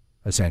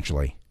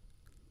 essentially.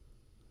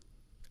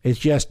 It's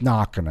just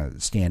not going to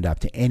stand up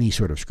to any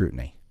sort of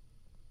scrutiny.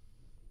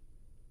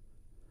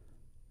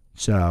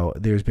 So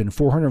there's been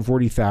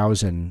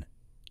 440,000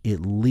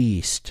 at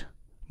least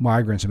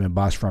migrants have been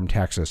bused from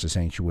Texas to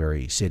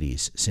sanctuary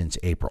cities since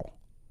April.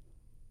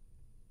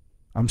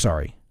 I'm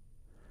sorry.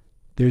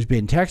 There's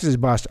been Texas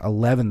bust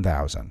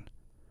 11,000,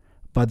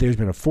 but there's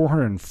been a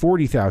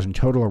 440,000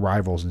 total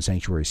arrivals in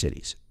sanctuary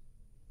cities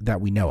that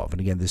we know of.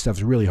 And again, this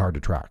stuff's really hard to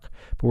track.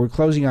 But we're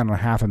closing on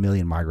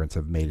 500,000 migrants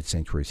have made it to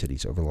sanctuary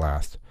cities over the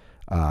last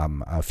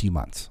a few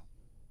months.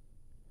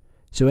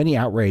 So any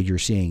outrage you're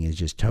seeing is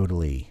just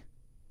totally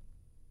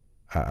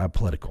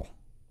political.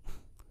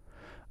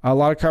 A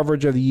lot of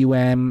coverage of the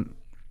UN.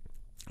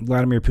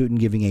 Vladimir Putin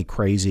giving a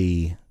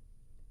crazy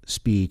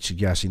speech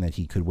suggesting that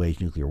he could wage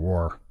nuclear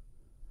war.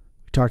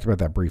 We talked about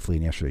that briefly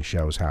in yesterday's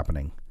show. Is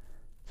happening.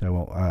 so I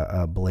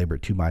won't belabor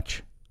it too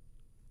much.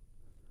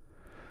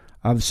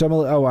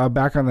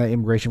 Back on the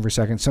immigration for a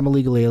second. Some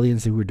illegal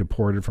aliens who were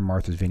deported from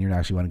Martha's Vineyard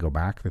actually want to go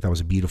back. They thought it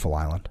was a beautiful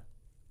island.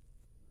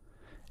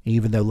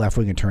 Even though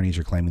left-wing attorneys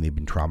are claiming they've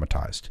been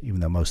traumatized. Even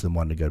though most of them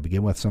wanted to go to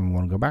begin with, some of them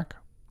want to go back.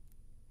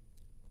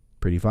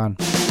 Pretty fun.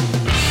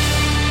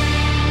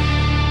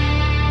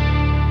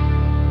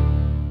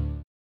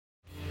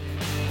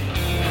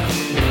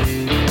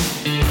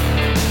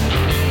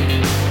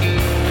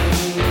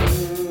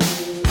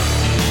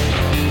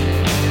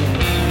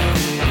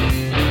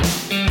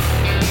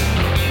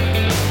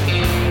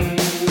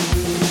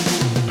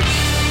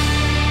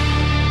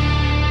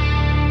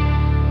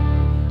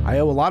 I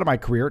owe a lot of my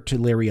career to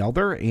Larry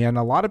Elder, and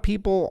a lot of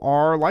people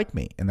are like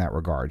me in that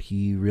regard.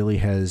 He really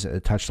has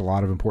touched a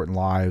lot of important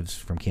lives,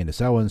 from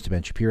Candace Owens to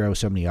Ben Shapiro,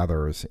 so many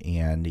others,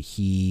 and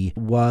he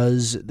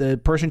was the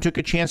person who took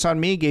a chance on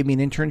me, gave me an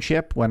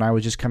internship when I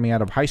was just coming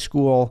out of high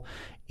school,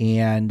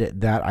 and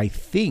that, I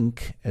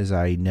think, as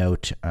I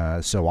note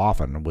so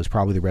often, was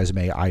probably the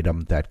resume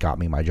item that got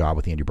me my job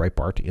with Andy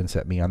Breitbart and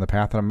set me on the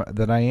path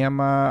that I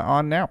am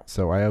on now.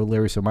 So I owe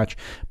Larry so much.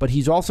 But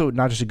he's also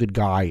not just a good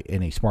guy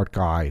and a smart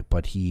guy,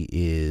 but he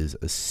is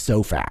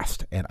so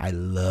fast, and I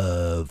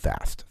love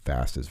fast.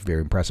 Fast is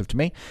very impressive to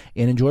me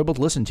and enjoyable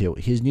to listen to.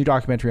 His new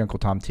documentary, Uncle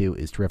Tom 2,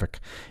 is terrific.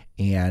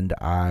 And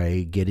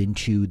I get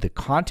into the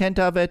content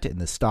of it and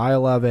the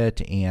style of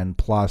it, and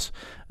plus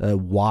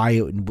why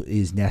it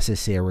is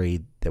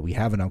necessary that we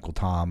have an Uncle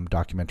Tom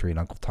documentary and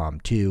Uncle Tom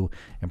 2,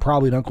 and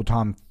probably an Uncle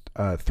Tom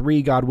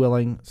 3, God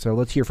willing. So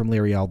let's hear from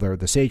Larry Elder,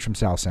 the sage from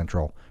South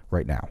Central,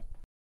 right now.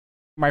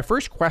 My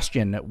first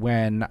question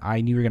when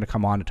I knew you were going to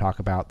come on to talk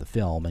about the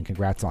film, and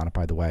congrats on it,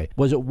 by the way,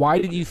 was why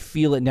did you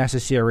feel it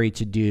necessary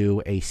to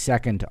do a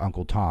second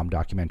Uncle Tom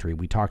documentary?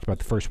 We talked about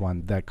the first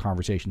one, that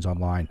conversation's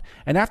online.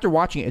 And after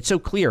watching it, it's so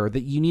clear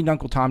that you need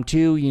Uncle Tom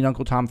 2, you need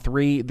Uncle Tom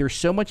 3. There's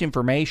so much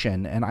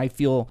information, and I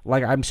feel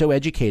like I'm so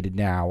educated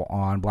now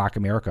on Black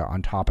America,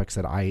 on topics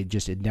that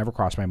it never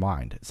crossed my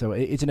mind. So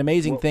it's an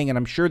amazing thing, and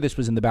I'm sure this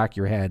was in the back of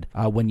your head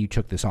when you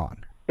took this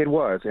on. It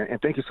was,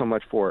 and thank you so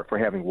much for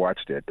having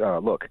watched it.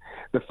 Look,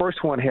 the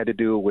first one had to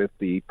do with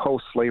the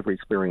post-slavery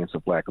experience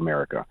of Black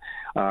America.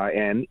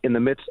 And in the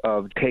midst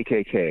of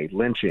KKK,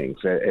 lynchings,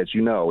 as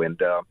you know,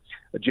 and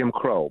Jim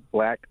Crow,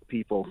 Black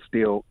people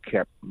still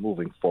kept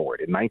moving forward.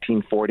 In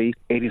 1940,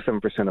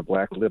 87% of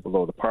Blacks lived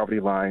below the poverty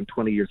line.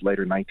 20 years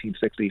later,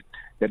 1960,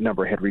 that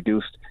number had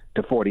reduced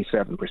to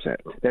 47%.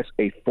 That's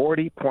a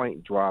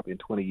 40-point drop in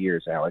 20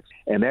 years, Alex.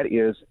 And that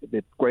is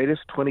the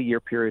greatest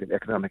 20-year period of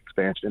economic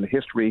expansion in the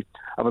history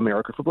of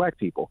America for Black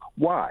people.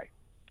 Why?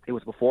 It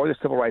was before the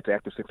Civil Rights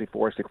Act of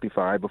 64,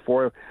 65,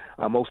 before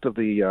most of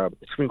the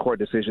Supreme Court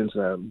decisions,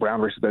 Brown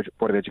versus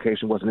Board of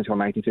Education wasn't until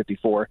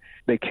 1954.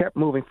 They kept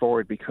moving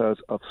forward because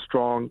of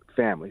strong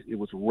families. It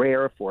was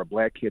rare for a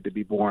Black kid to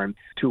be born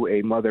to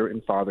a mother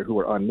and father who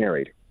were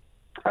unmarried.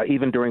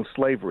 Even during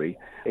slavery,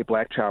 a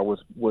Black child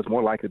was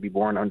more likely to be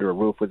born under a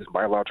roof with his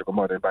biological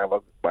mother and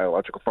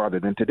biological father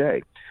than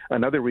today.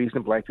 Another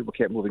reason Black people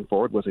kept moving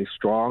forward was a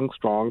strong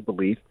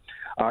belief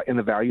in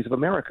the values of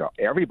America.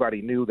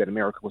 Everybody knew that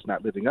America was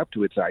not living up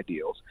to its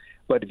ideals.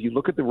 But if you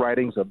look at the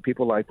writings of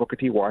people like Booker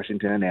T.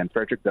 Washington and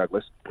Frederick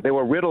Douglass, they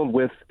were riddled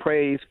with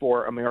praise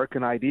for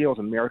American ideals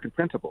and American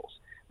principles.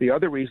 The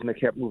other reason they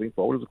kept moving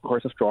forward was, of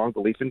course, a strong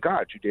belief in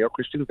God,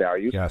 Judeo-Christian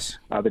values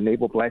that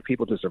enabled Black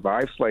people to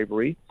survive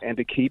slavery and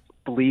to keep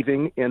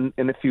believing in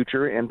the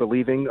future and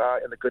believing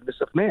in the goodness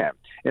of man.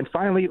 And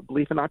finally,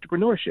 belief in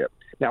entrepreneurship.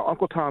 Now,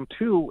 Uncle Tom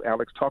 2,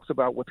 Alex, talks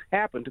about what's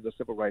happened to the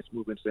civil rights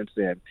movement since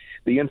then,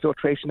 the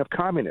infiltration of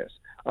communists,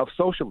 of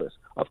socialists,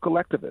 of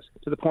collectivists,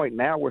 to the point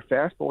now where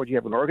fast forward, you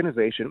have an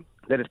organization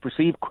that is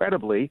perceived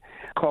credibly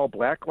called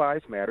Black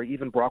Lives Matter.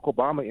 Even Barack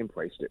Obama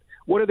embraced it.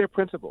 What are their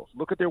principles?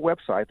 Look at their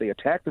website. They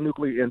attack the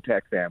nuclear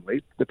intact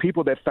family. The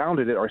people that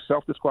founded it are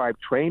self-described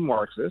trained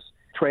Marxists,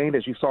 trained,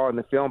 as you saw in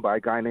the film, by a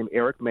guy named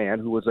Eric Mann,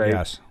 who was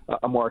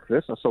a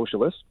Marxist, a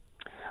socialist.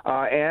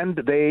 And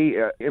they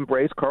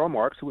embraced Karl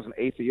Marx, who was an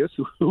atheist,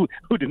 who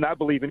did not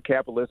believe in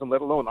capitalism,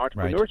 let alone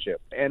entrepreneurship.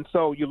 Right. And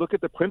so you look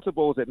at the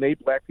principles that made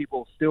Black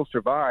people still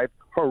survive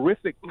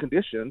horrific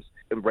conditions: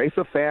 embrace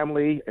of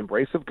family,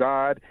 embrace of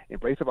God,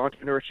 embrace of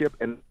entrepreneurship,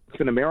 and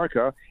in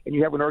America. And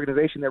you have an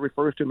organization that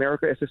refers to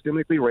America as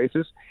systemically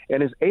racist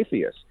and is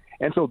atheist.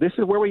 And so this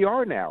is where we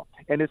are now.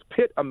 And it's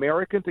pit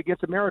Americans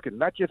against Americans,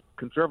 not just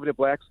conservative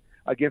Blacks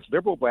against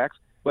liberal Blacks,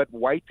 but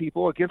white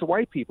people against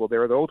white people.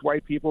 There are those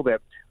white people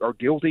that are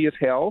guilty as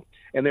hell,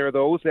 and there are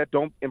those that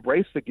don't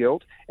embrace the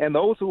guilt, and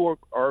those who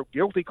are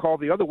guilty call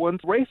the other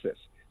ones racist.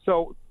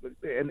 So,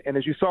 and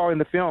as you saw in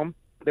the film,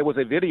 there was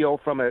a video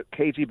from a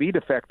KGB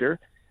defector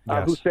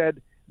who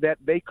said that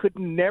they could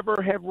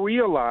never have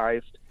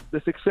realized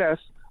the success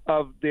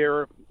of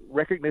their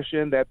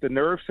recognition that the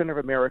nerve center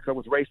of America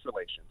was race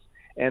relations.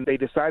 And they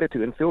decided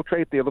to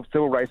infiltrate the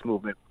civil rights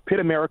movement, pit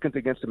Americans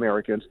against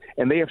Americans,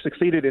 and they have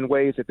succeeded in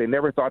ways that they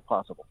never thought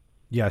possible.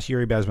 Yes,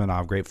 Yuri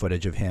Bezmenov, great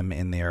footage of him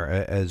in there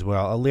as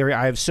well. Larry,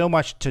 I have so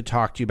much to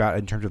talk to you about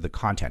in terms of the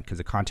content, because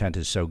the content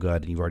is so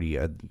good, and you've already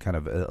kind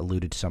of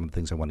alluded to some of the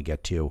things I want to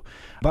get to.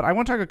 But I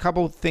want to talk a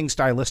couple of things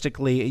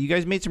stylistically. You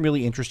guys made some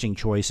really interesting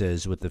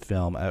choices with the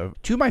film.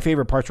 Two of my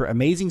favorite parts were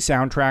amazing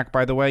soundtrack,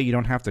 by the way. You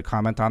don't have to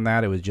comment on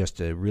that. It was just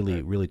a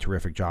really, really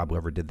terrific job,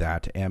 whoever did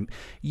that. And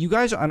you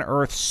guys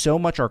unearthed so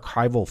much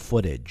archival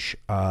footage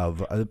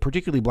of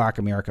particularly Black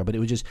America, but it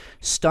was just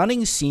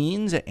stunning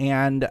scenes,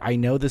 and I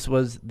know this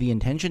was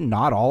the intention,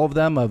 not all of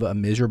them, of a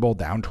miserable,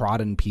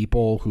 downtrodden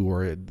people who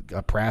were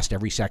oppressed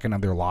every second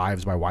of their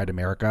lives by white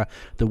America,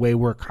 the way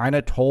we're kind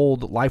of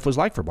told life was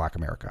like for Black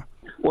America.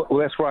 Well,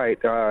 that's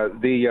right.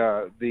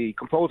 The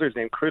composer is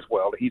named Cruz.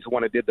 He's the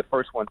one that did the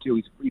first one,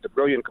 too. He's a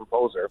brilliant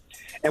composer.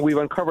 And we've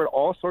uncovered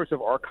all sorts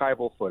of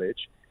archival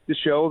footage to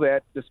show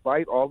that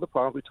despite all the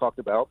problems we talked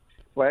about,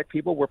 Black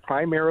people were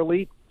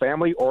primarily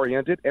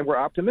family-oriented and were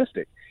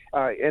optimistic.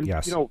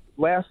 Yes.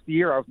 Last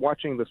year I was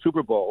watching the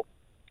Super Bowl,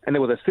 and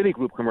there was a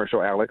Citigroup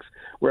commercial, Alex,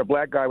 where a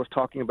black guy was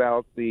talking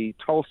about the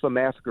Tulsa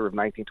massacre of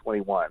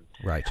 1921.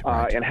 Right.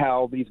 And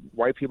how these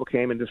white people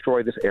came and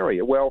destroyed this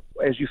area. Well,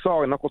 as you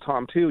saw in Uncle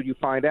Tom 2, you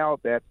find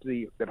out that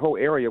that whole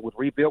area was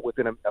rebuilt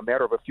within a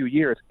matter of a few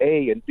years,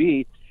 A and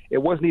B.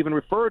 It wasn't even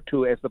referred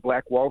to as the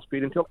Black Wall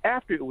Street until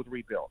after it was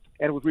rebuilt.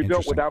 And it was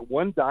rebuilt without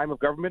one dime of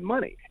government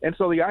money. And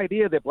so the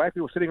idea that black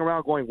people were sitting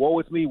around going, woe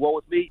is me,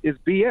 is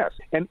BS.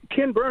 And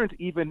Ken Burns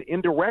even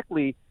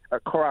indirectly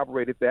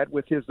corroborated that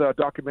with his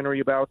documentary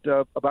about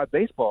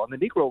baseball and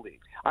the Negro League.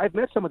 I've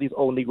met some of these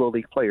old Negro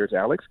League players,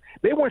 Alex.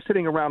 They weren't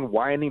sitting around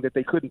whining that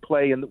they couldn't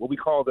play in what we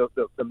call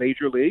the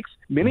major leagues.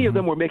 Many of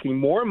them were making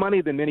more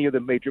money than many of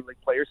the major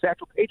league players.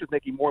 Satchel Paige was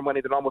making more money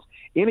than almost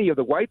any of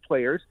the white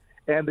players.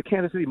 And the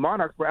Kansas City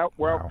Monarchs were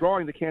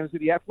outdrawing the Kansas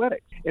City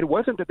Athletics. It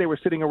wasn't that they were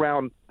sitting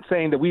around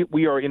saying that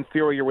we are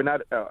inferior, we're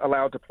not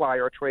allowed to ply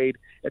our trade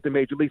at the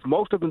major leagues.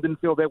 Most of them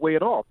didn't feel that way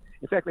at all.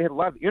 In fact, they had a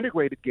lot of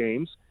integrated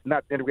games,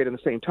 not integrated at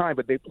the same time,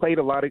 but they played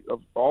a lot of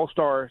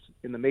all-stars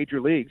in the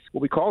major leagues,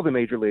 what we call the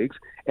major leagues,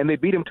 and they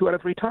beat them 2 out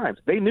of 3 times.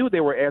 They knew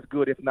they were as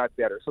good, if not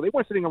better. So they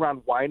weren't sitting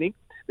around whining.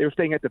 They were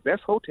staying at the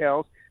best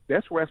hotels,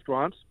 best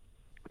restaurants,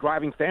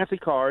 driving fancy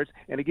cars,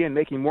 and again,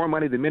 making more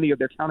money than many of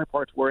their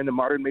counterparts were in the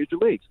modern major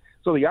leagues.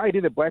 So the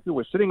idea that black people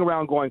were sitting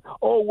around going,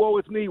 oh, woe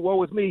is me,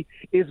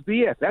 is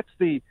BS. That's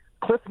the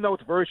Cliff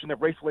Notes version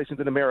of race relations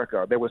in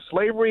America. There was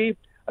slavery,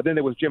 then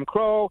there was Jim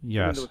Crow,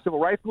 yes. Then there was civil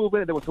rights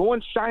movement, and there was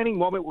one shining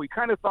moment where we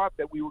kind of thought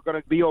that we were going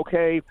to be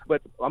okay,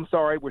 but I'm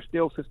sorry, we're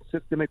still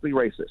systemically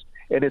racist.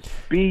 And it's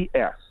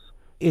BS.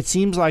 It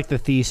seems like the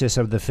thesis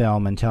of the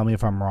film, and tell me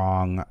if I'm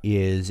wrong,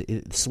 is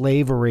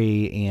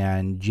slavery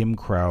and Jim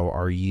Crow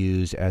are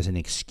used as an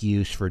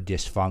excuse for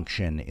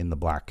dysfunction in the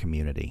black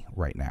community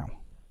right now.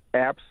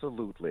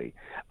 Absolutely.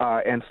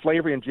 And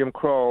slavery and Jim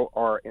Crow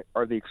are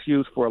the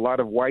excuse for a lot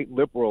of white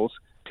liberals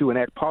to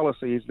enact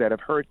policies that have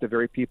hurt the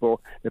very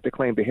people that they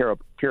claim to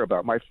care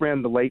about. My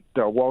friend, the late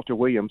Walter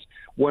Williams,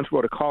 once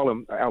wrote a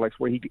column, Alex,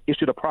 where he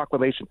issued a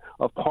proclamation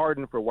of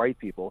pardon for white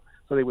people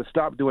so they would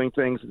stop doing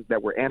things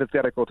that were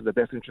antithetical to the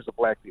best interests of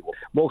black people,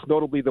 most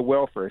notably the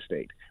welfare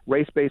state,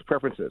 race-based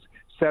preferences,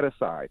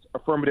 set-asides,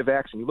 affirmative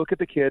action. You look at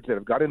the kids that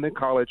have got into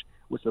college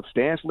with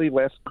substantially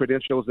less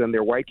credentials than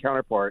their white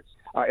counterparts,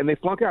 and they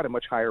flunk out at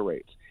much higher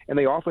rates. And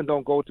they often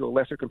don't go to a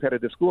lesser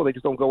competitive school. They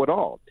just don't go at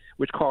all,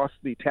 which costs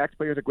the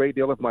taxpayers a great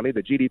deal of money,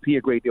 the GDP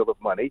a great deal of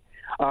money,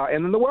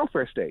 and then the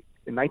welfare state.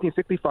 In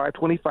 1965,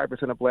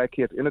 25% of black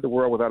kids entered the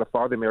world without a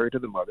father married to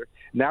the mother.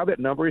 Now that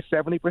number is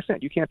 70%.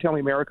 You can't tell me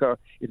America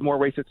is more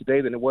racist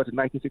today than it was in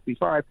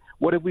 1965.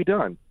 What have we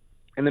done?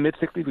 In the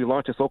mid-'60s, we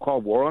launched a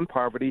so-called war on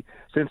poverty.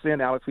 Since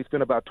then, Alex, we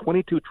spent about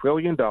 $22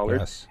 trillion.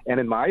 Yes. And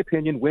in my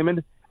opinion,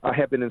 women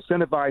have been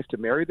incentivized to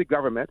marry the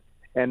government,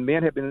 and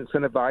men have been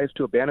incentivized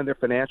to abandon their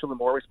financial and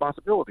moral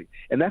responsibility.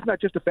 And that's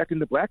not just affecting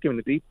the black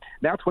community.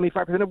 Now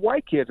 25% of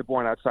white kids are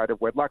born outside of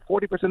wedlock.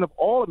 40% of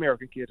all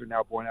American kids are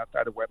now born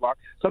outside of wedlock,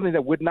 something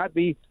that would not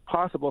be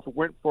possible if it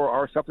weren't for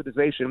our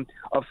subsidization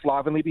of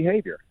slovenly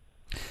behavior.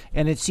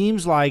 And it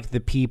seems like the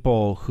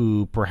people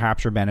who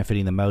perhaps are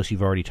benefiting the most,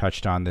 you've already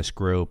touched on this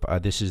group.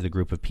 This is the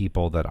group of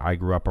people that I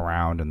grew up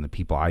around and the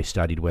people I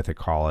studied with at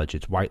college.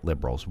 It's white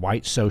liberals.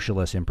 White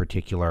socialists in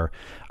particular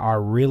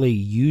are really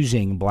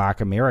using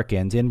black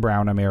Americans and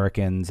brown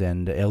Americans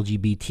and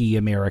LGBT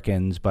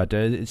Americans, but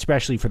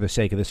especially for the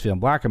sake of this film,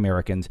 black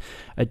Americans,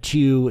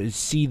 to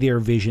see their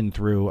vision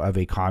through of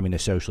a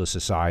communist socialist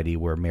society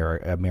where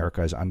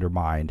America is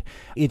undermined.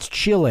 It's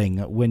chilling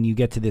when you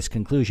get to this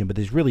conclusion, but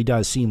this really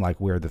does seem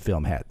like where the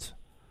film heads.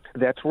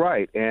 That's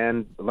right.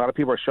 And a lot of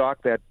people are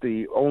shocked that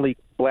the only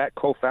black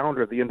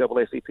co-founder of the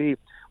NAACP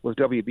was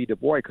W.B. Du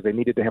Bois because they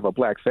needed to have a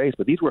black face.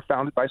 But these were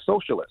founded by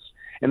socialists.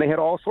 And they had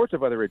all sorts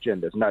of other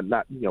agendas,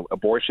 not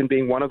abortion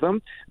being one of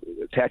them,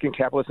 attacking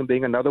capitalism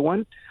being another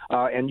one.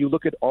 And you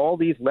look at all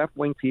these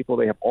left-wing people,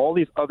 they have all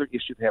these other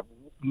issues. They have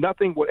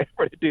nothing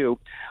whatever to do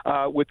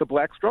with the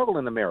black struggle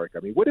in America.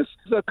 I mean, what does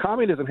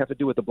communism have to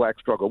do with the black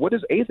struggle? What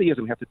does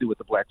atheism have to do with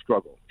the black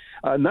struggle?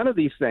 None of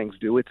these things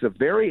do. It's a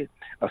very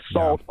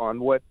assault on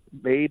what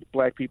made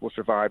black people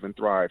survive and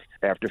thrive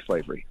after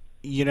slavery.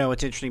 You know,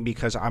 it's interesting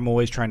because I'm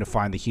always trying to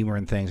find the humor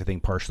in things, I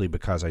think partially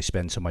because I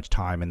spend so much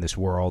time in this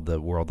world,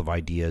 the world of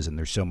ideas, and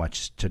there's so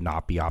much to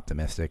not be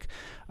optimistic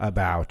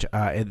about,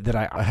 that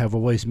I have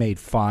always made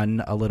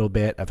fun a little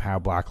bit of how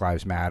Black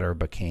Lives Matter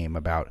became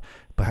about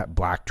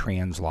black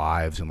trans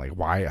lives and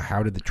like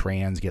how did the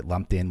trans get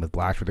lumped in with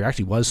blacks? But there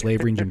actually was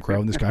slavery and Jim Crow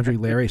in this country,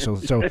 Larry. So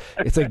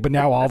it's like, but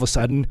now all of a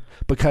sudden,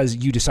 because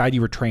you decide you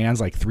were trans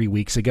like 3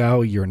 weeks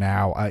ago, you're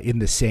now in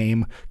the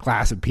same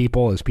class of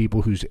people as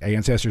people whose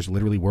ancestors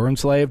literally were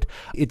enslaved.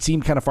 It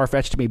seemed kind of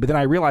far-fetched to me, but then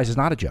I realized it's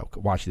not a joke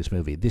watching this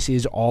movie. This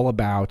is all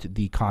about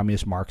the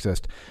communist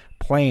Marxist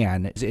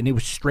plan, and it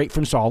was straight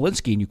from Saul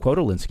Alinsky, and you quote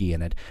Alinsky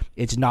in it.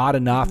 It's not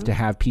enough to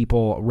have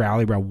people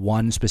rally around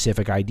one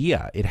specific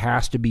idea. It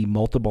has to be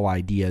multiple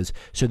ideas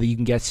so that you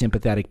can get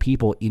sympathetic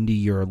people into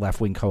your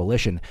left-wing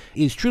coalition.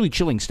 It's truly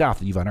chilling stuff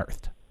that you've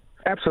unearthed.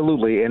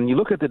 Absolutely. And you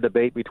look at the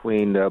debate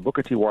between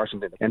Booker T.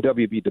 Washington and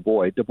W.B. Du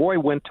Bois. Du Bois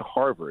went to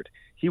Harvard.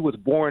 He was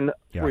born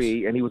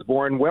free, and he was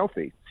born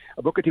wealthy.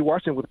 Booker T.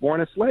 Washington was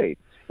born a slave.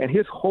 And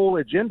his whole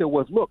agenda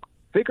was, look,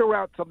 figure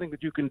out something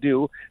that you can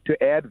do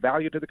to add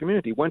value to the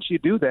community. Once you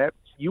do that,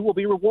 you will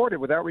be rewarded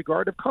without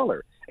regard of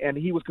color. And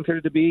he was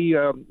considered to be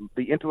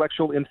the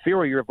intellectual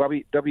inferior of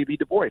W.B.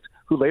 Du Bois,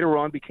 who later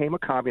on became a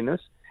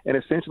communist and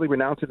essentially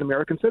renounced his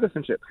American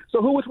citizenship.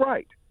 So who was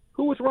right?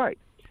 Who was right?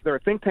 There are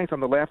think tanks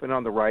on the left and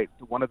on the right.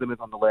 One of them is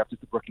on the left is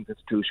the Brookings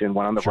Institution.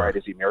 One on the right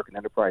is the American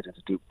Enterprise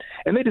Institute.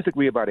 And they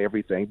disagree about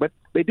everything, but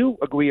they do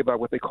agree about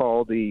what they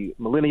call the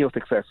millennial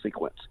success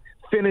sequence.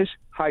 Finish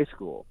high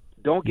school.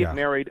 Don't get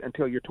married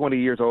until you're 20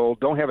 years old.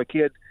 Don't have a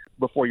kid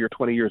before you're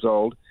 20 years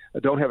old.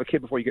 Don't have a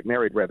kid before you get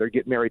married, rather.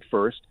 Get married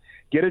first.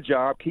 Get a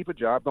job. Keep a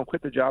job. Don't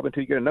quit the job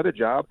until you get another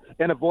job.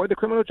 And avoid the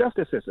criminal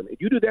justice system.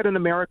 If you do that in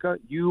America,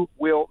 you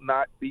will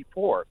not be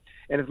poor.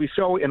 And as we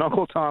show in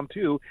Uncle Tom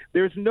 2,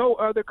 there's no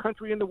other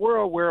country in the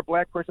world where a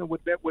black person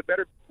would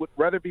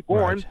rather be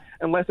born,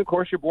 unless, of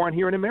course, you're born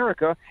here in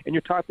America and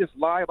you're taught this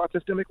lie about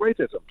systemic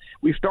racism.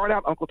 We start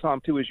out Uncle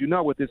Tom 2, as you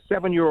know, with this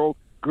 7-year-old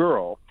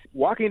girl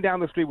walking down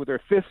the street with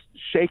her fists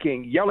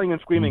shaking, yelling and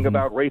screaming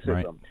about racism.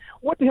 Right.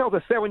 What the hell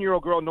does a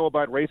 7-year-old girl know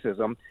about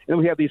racism? And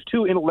we have these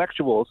two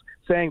intellectuals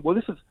saying, well,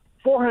 this is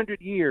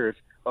 400 years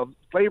of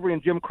slavery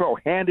and Jim Crow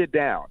handed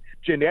down,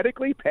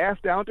 genetically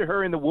passed down to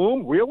her in the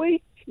womb?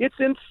 Really? It's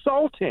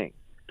insulting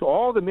to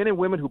all the men and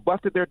women who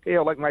busted their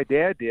tail like my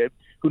dad did,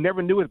 who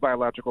never knew his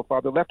biological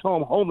father, left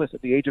home homeless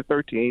at the age of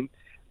 13,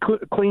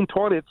 cleaned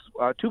toilets,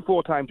 2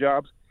 full-time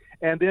jobs,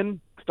 and then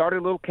started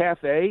a little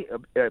cafe.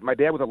 My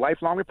dad was a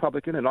lifelong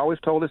Republican and always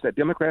told us that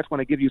Democrats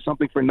want to give you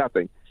something for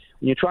nothing.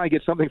 When you try and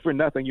get something for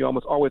nothing, you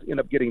almost always end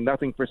up getting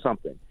nothing for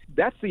something.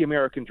 That's the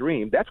American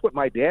dream. That's what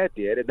my dad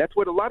did, and that's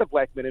what a lot of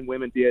black men and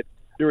women did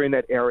during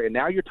that era. And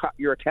now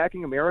you're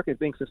attacking America and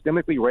being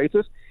systemically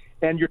racist.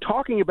 And you're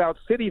talking about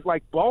cities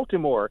like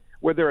Baltimore,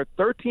 where there are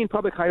 13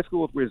 public high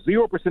schools where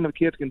 0% of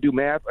kids can do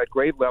math at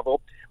grade level,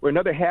 where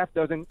another half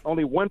dozen,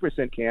 only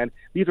 1% can.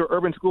 These are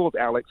urban schools,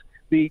 Alex.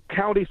 The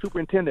county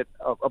superintendent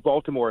of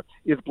Baltimore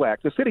is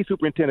black. The city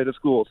superintendent of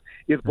schools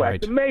is black.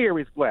 Right. The mayor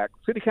is black.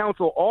 City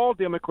council, all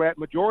Democrat,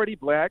 majority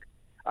black.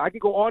 I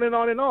could go on and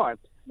on and on.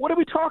 What are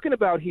we talking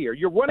about here?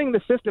 You're running the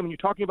system and you're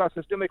talking about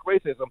systemic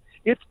racism.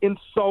 It's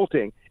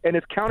insulting and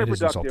it's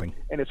counterproductive,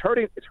 and it's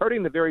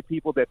hurting the very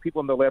people that people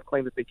on the left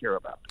claim that they care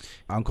about.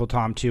 Uncle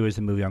Tom 2 is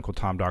the movie,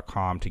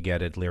 UncleTom.com to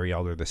get it. Larry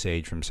Elder, the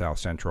sage from South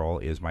Central,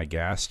 is my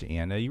guest,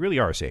 and you really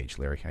are a sage,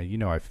 Larry. You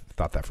know, I've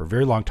thought that for a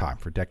very long time,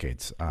 for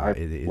decades. I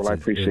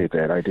appreciate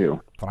that. I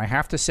do. But I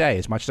have to say,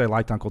 as much as I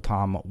liked Uncle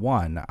Tom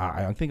 1,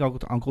 I think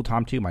Uncle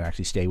Tom 2 might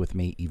actually stay with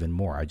me even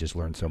more. I just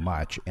learned so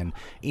much. And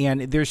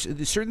there's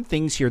certain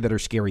things here that are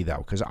scary, though,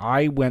 because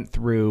I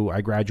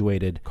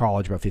graduated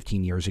college about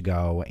 15 years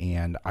ago,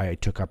 and I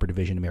took upper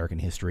division American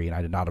history, and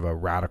I did not have a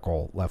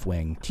radical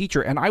left-wing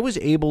teacher. And I was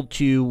able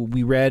to,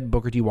 we read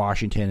Booker T.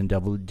 Washington and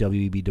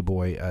W.B. Du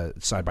Bois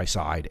side by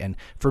side. And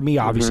for me,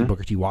 obviously,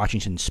 Booker T.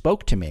 Washington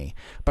spoke to me.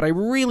 But I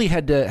really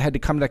had to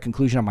come to that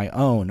conclusion on my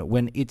own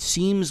when it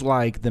seems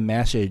like the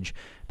message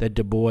that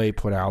Du Bois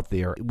put out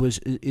there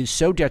is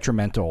so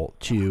detrimental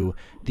to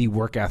the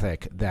work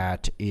ethic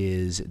that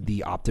is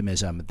the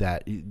optimism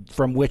that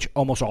from which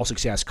almost all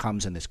success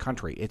comes in this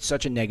country. It's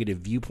such a negative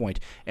viewpoint.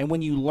 And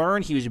when you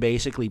learn he was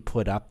basically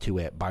put up to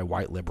it by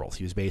white liberals,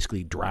 he was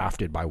basically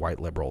drafted by white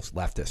liberals,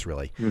 leftists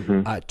really,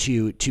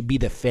 to be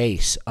the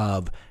face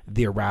of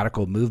their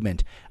radical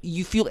movement,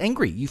 you feel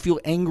angry. You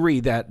feel angry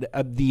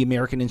that the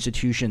American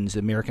institutions, the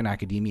American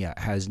academia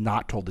has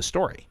not told the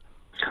story.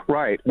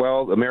 Right.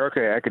 Well,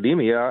 American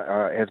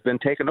academia has been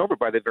taken over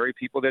by the very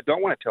people that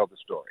don't want to tell the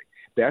story.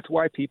 That's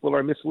why people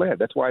are misled.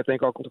 That's why I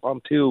think Uncle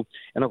Tom 2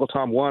 and Uncle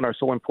Tom 1 are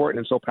so important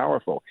and so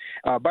powerful.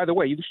 By the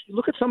way, you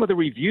look at some of the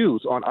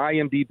reviews on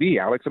IMDb,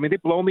 Alex. I mean, they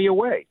blow me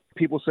away.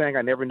 People saying,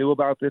 I never knew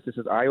about this. This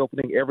is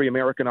eye-opening. Every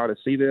American ought to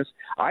see this.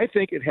 I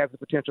think it has the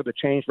potential to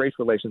change race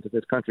relations in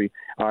this country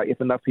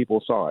if enough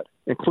people saw it,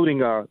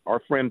 including our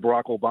friend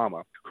Barack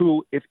Obama,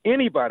 who, if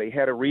anybody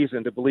had a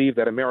reason to believe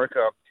that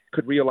America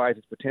could realize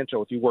its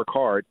potential if you work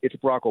hard, it's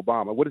Barack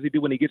Obama. What does he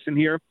do when he gets in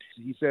here?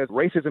 He says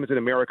racism is in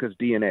America's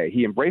DNA.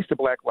 He embraced the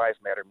Black Lives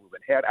Matter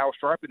movement, had Al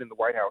Sharpton in the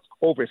White House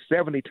over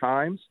 70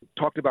 times,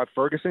 talked about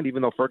Ferguson,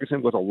 even though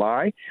Ferguson was a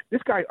lie.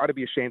 This guy ought to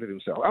be ashamed of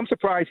himself. I'm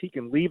surprised he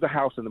can leave the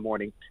house in the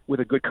morning with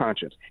a good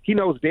conscience. He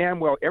knows damn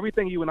well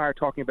everything you and I are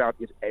talking about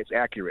is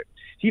accurate.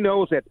 He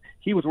knows that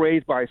he was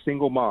raised by a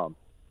single mom.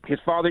 His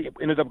father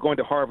ended up going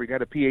to Harvard,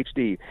 got a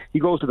Ph.D. He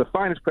goes to the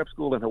finest prep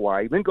school in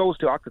Hawaii, then goes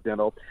to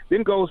Occidental,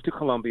 then goes to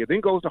Columbia,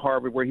 then goes to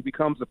Harvard, where he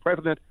becomes the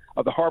president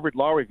of the Harvard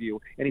Law Review.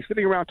 And he's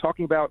sitting around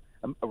talking about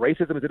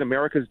racism is in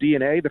America's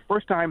DNA. The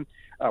first time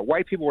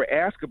white people were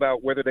asked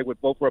about whether they would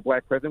vote for a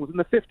black president was in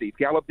the 50s.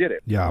 Gallup did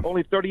it. Yeah.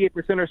 Only 38%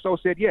 or so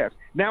said yes.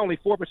 Now only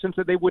 4%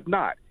 said they would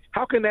not.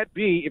 How can that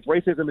be if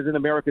racism is in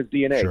America's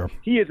DNA? Sure.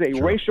 He is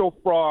a racial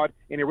fraud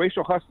and a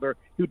racial hustler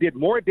who did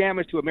more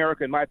damage to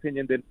America, in my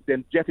opinion,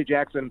 than Jesse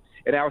Jackson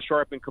and Al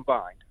Sharpton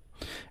combined.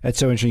 It's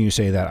so interesting you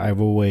say that.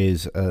 I've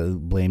always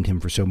blamed him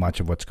for so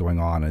much of what's going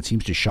on. It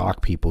seems to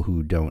shock people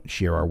who don't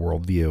share our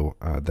worldview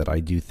that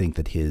I do think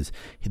that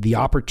the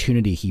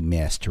opportunity he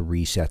missed to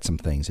reset some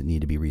things that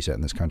need to be reset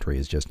in this country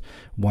is just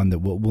one that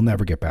we'll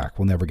never get back.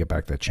 We'll never get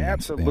back that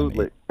chance.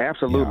 Absolutely.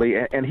 Absolutely.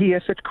 Yeah. And he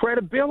has such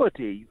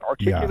credibility,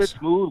 articulate, yes,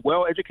 smooth,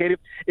 well-educated.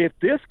 If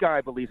this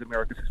guy believes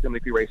America is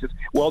systemically racist,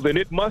 well, then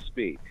it must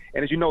be.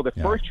 And as you know, the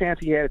first chance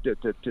he had to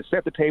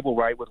set the table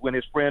right was when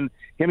his friend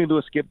Henry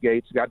Louis Skip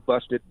Gates got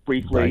busted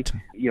briefly. Right.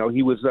 You know,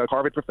 he was a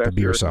Harvard professor,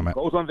 Beer Summit,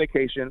 goes on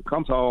vacation,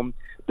 comes home,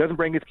 doesn't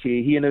bring his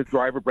key. He and his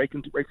driver breaks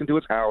into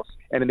his house,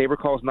 and the neighbor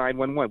calls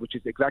 911, which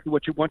is exactly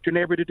what you want your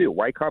neighbor to do.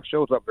 White cop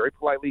shows up very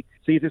politely,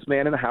 sees this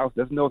man in the house,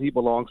 doesn't know if he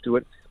belongs to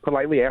it,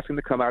 politely asks him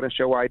to come out and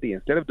show ID.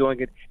 Instead of doing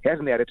it, has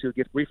an attitude,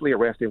 gets briefly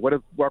arrested. What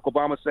does Barack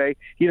Obama say?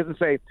 He doesn't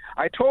say,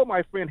 I told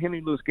my friend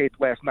Henry Louis Gates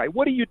last night,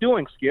 what are you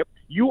doing, Skip?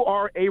 You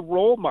are a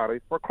role model,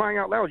 for crying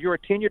out loud. You're a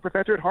tenured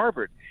professor at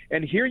Harvard.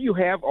 And here you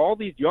have all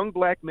these young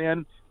black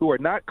men who are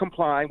not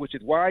complying, which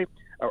is why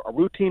a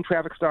routine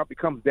traffic stop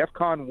becomes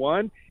DEFCON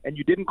 1, and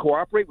you didn't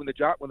cooperate when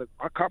the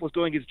cop was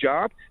doing his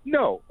job?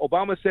 No.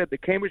 Obama said the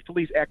Cambridge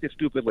police acted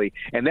stupidly,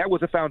 and that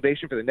was the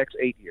foundation for the next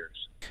 8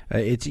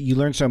 years. You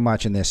learn so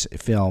much in this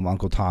film,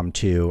 Uncle Tom,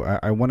 too.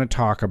 I want to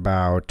talk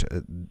about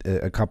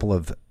a couple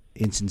of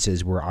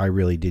instances where I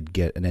really did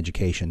get an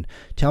education.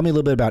 Tell me a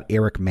little bit about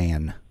Eric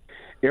Mann.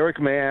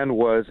 Eric Mann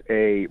was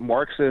a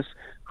Marxist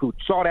who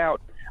sought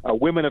out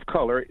women of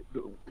color,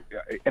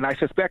 and I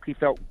suspect he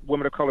felt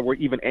women of color were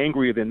even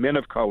angrier than men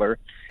of color,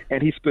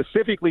 and he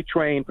specifically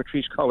trained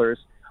Patrisse Cullors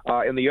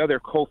and the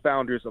other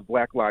co-founders of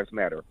Black Lives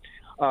Matter.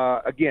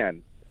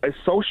 Again, a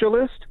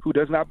socialist who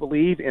does not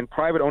believe in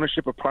private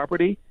ownership of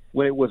property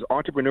when it was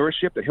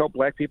entrepreneurship that helped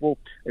black people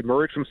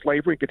emerge from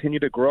slavery and continue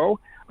to grow.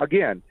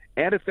 Again,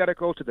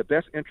 antithetical to the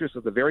best interests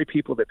of the very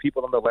people that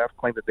people on the left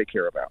claim that they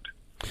care about.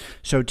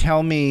 So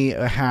tell me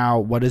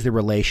what is the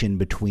relation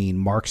between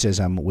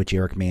Marxism, which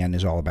Eric Mann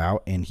is all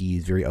about, and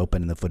he's very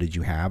open in the footage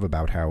you have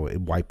about how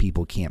white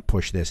people can't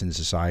push this in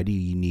society.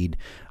 You need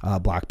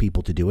black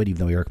people to do it,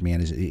 even though Eric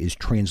Mann is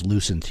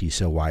translucent. He's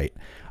so white.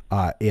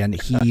 And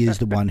he is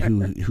the one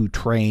who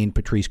trained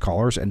Patrisse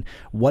Cullors. And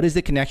what is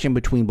the connection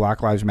between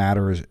Black Lives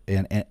Matter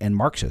and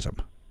Marxism?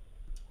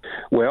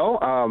 Well,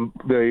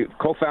 the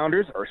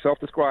co-founders are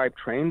self-described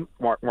trained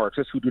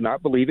Marxists who do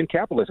not believe in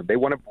capitalism. They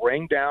want to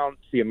bring down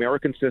the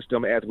American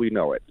system as we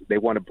know it. They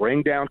want to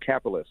bring down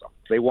capitalism.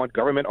 They want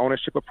government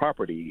ownership of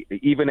property,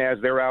 even as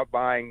they're out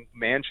buying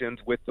mansions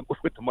with the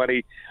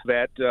money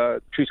that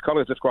Patrisse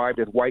Cullors described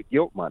as white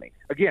guilt money.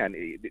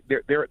 Again,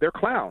 they're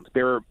clowns.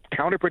 They're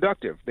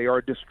counterproductive. They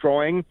are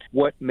destroying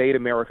what made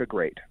America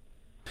great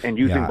and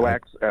using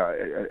blacks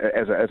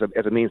as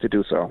a means to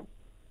do so.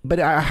 But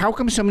how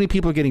come so many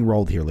people are getting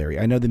rolled here, Larry?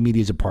 I know the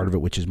media is a part of it,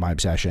 which is my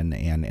obsession,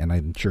 and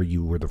I'm sure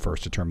you were the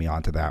first to turn me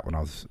on to that when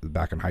I was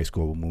back in high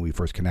school when we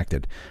first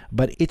connected.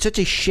 But it's such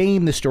a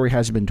shame the story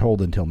hasn't been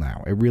told until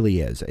now. It really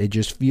is. It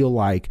just feels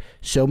like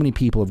so many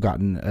people have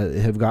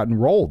gotten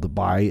rolled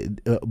by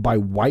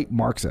white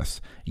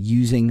Marxists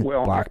using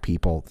black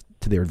people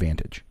to their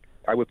advantage.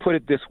 I would put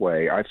it this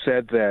way. I've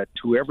said that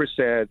whoever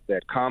said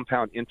that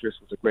compound interest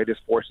was the greatest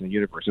force in the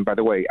universe, and by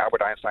the way,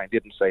 Albert Einstein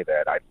didn't say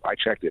that. I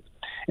checked it,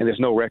 and there's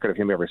no record of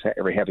him ever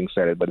having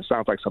said it, but it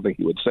sounds like something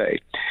he would say.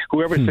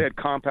 Whoever said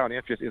compound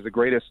interest is the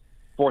greatest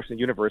force in the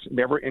universe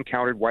never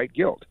encountered white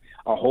guilt.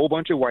 A whole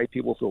bunch of white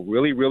people feel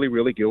really, really,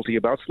 really guilty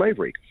about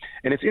slavery.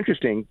 And it's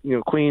interesting,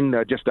 Queen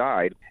just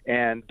died,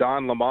 and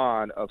Don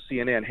Lemon of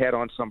CNN had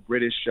on some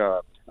British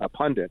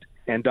pundit,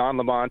 and Don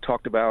Lemon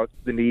talked about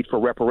the need for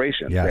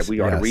reparations, that we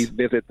ought to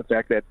revisit the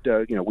fact that,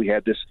 we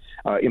had this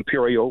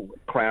imperial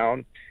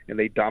crown and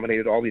they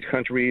dominated all these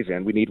countries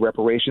and we need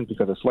reparations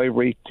because of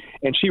slavery.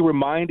 And she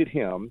reminded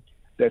him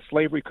that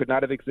slavery could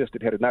not have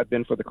existed had it not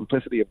been for the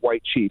complicity of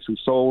white chiefs who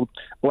sold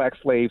black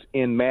slaves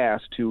en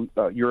masse to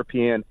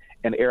European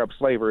and Arab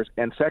slavers.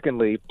 And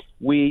secondly,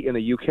 we in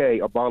the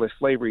UK abolished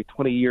slavery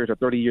 20 years or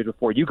 30 years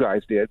before you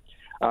guys did,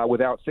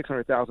 without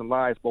 600,000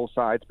 lives, both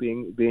sides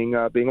being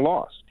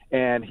lost.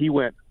 And he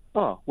went,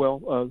 oh,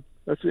 well,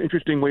 that's an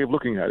interesting way of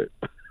looking at it.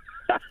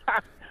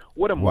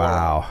 What a moron.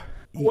 Wow.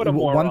 What a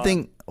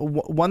moron.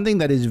 One thing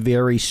that is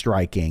very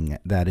striking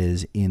that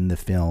is in the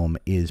film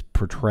is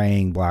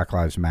portraying Black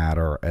Lives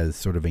Matter as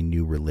sort of a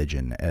new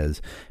religion,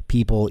 as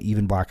people,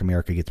 even Black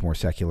America gets more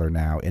secular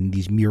now, and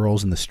these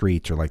murals in the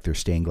streets are like their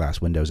stained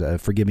glass windows.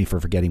 Forgive me for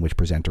forgetting which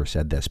presenter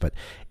said this, but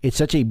it's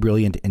such a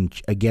brilliant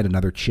and, again,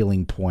 another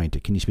chilling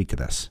point. Can you speak to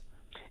this?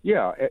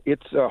 Yeah,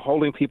 it's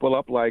holding people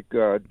up like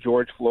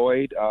George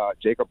Floyd,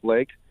 Jacob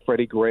Blake,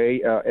 Freddie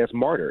Gray as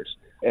martyrs,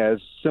 as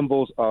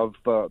symbols of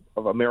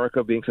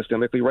America being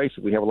systemically racist.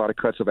 We have a lot of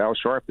cuts of Al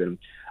Sharpton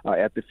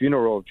at the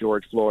funeral of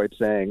George Floyd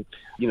saying,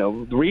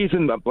 the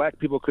reason that black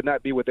people could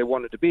not be what they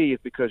wanted to be is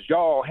because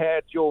y'all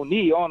had your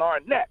knee on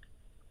our neck.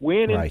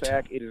 When, in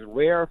fact, it is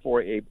rare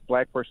for a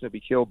black person to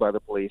be killed by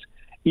the police,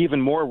 even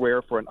more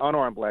rare for an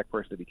unarmed black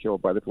person to be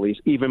killed by the police,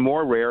 even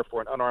more rare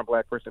for an unarmed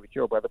black person to be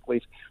killed by the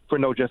police for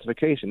no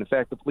justification. In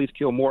fact, the police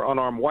kill more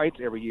unarmed whites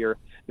every year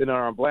than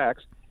unarmed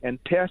blacks. And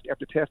test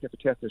after test after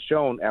test has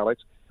shown,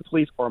 Alex, the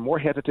police are more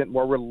hesitant,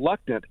 more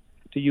reluctant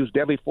to use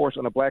deadly force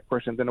on a black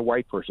person than a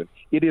white person.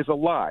 It is a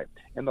lie,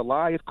 and the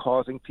lie is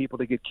causing people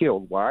to get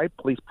killed. Why?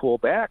 Police pull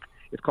back.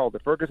 It's called the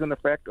Ferguson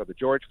effect or the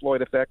George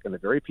Floyd effect, and the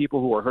very people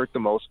who are hurt the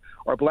most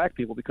are black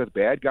people because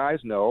bad guys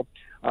know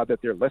that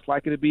they're less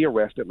likely to be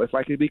arrested, less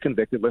likely to be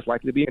convicted, less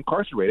likely to be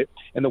incarcerated,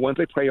 and the ones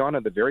they prey on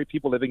are the very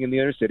people living in the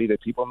inner city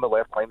that people on the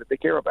left claim that they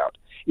care about.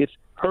 It's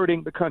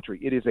hurting the country.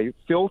 It is a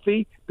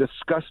filthy,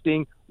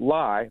 disgusting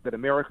lie that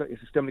America is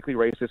systemically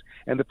racist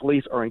and the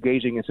police are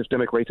engaging in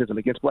systemic racism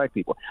against black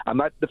people. I'm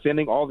not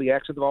defending all the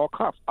actions of all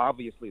cops.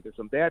 Obviously, there's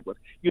some bad ones.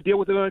 You deal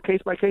with it on a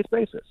case-by-case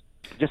basis.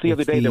 Just the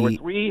other day, there were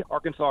 3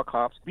 Arkansas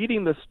cops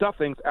beating the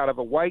stuffings out of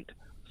a white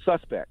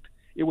suspect.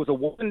 It was a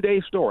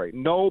one-day story.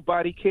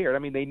 Nobody cared. I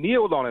mean, they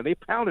kneeled on him. They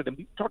pounded him.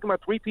 You're talking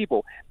about 3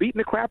 people beating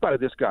the crap out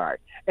of this guy.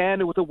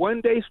 And it was a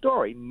one-day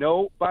story.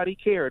 Nobody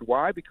cared.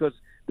 Why? Because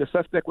the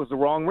suspect was the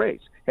wrong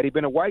race. Had he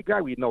been a white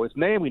guy, we'd know his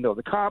name. We'd know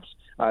the cops.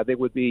 They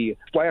would be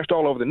splashed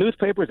all over the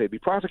newspapers. They'd be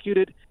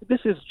prosecuted.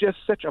 This is just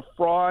such a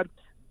fraud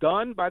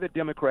done by the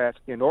Democrats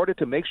in order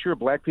to make sure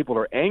black people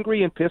are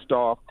angry and pissed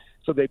off.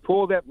 So they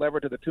pull that lever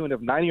to the tune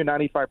of 90 or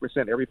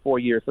 95% every 4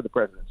 years for the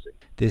presidency.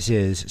 This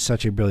is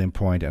such a brilliant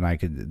point, and I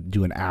could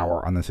do an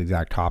hour on this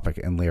exact topic.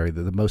 And Larry,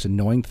 the most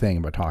annoying thing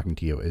about talking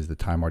to you is the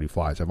time already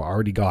flies. I've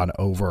already gone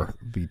over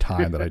the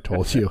time that I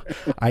told you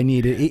I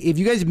needed. If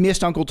you guys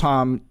missed Uncle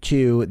Tom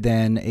 2,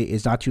 then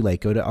it's not too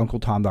late. Go to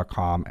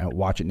UncleTom.com and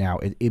watch it now.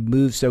 It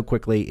moves so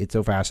quickly. It's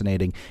so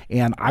fascinating.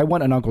 And I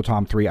want an Uncle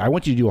Tom 3. I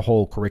want you to do a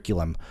whole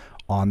curriculum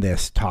on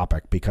this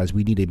topic because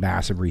we need a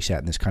massive reset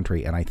in this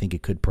country, and I think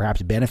it could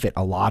perhaps benefit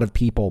a lot of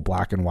people,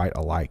 black and white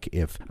alike,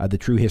 if the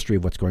true history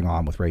of what's going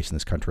on with race in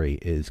this country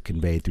is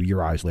conveyed through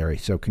your eyes, Larry.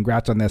 So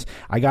congrats on this.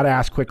 I got to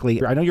ask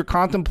quickly, I know you're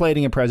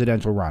contemplating a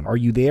presidential run. Are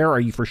you there? Are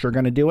you for sure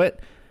going to do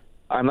it?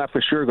 I'm not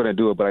for sure going to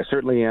do it, but I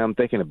certainly am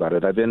thinking about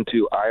it. I've been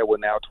to Iowa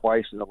now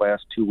twice in the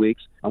last 2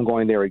 weeks. I'm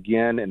going there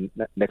again in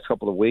the next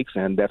couple of weeks,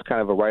 and that's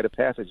kind of a rite of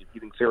passage if you're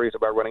getting serious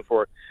about running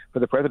for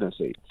the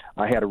presidency.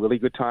 I had a really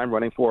good time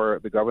running for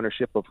the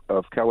governorship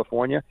of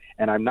California,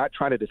 and I'm not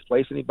trying to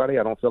displace anybody.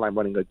 I don't feel I'm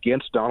running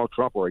against Donald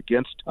Trump or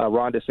against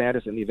Ron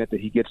DeSantis in the event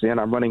that he gets in.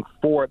 I'm running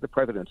for the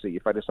presidency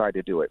if I decide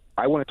to do it.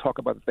 I want to talk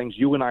about the things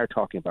you and I are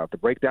talking about, the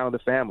breakdown of the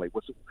family,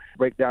 what's the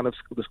breakdown of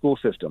the school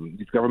system,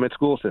 the government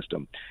school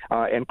system,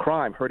 and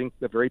crime hurting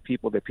the very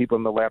people that people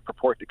in the left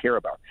purport to care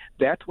about.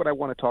 That's what I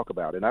want to talk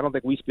about. And I don't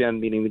think we spend,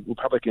 meaning the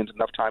Republicans,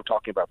 enough time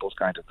talking about those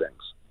kinds of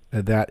things.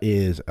 That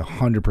is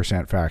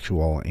 100%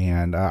 factual.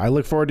 And I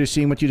look forward to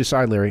seeing what you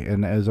decide, Larry.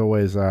 And as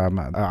always, I'm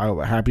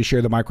happy to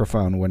share the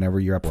microphone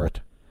whenever you're up for it.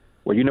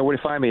 Well, you know where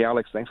to find me,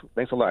 Alex.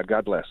 Thanks a lot.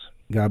 God bless.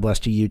 God bless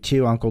to you,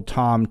 too. Uncle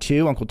Tom,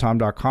 too.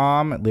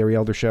 UncleTom.com, Larry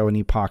Elder Show, and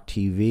Epoch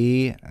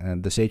TV,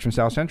 and the Sage from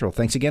South Central.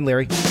 Thanks again,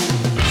 Larry.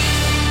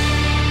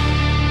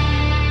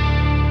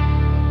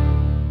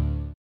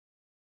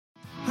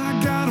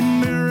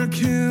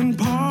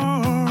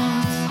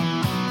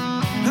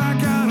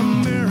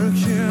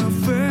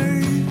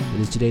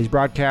 Today's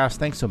broadcast.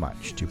 Thanks so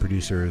much to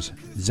producers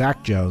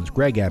Zach Jones,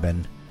 Greg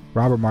Eben,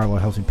 Robert Marlowe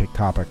helping pick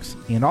topics,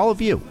 and all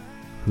of you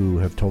who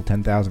have told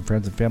 10,000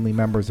 friends and family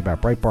members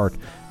about Breitbart,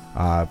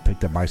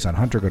 picked up My Son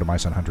Hunter. Go to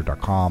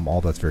mysonhunter.com.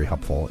 All that's very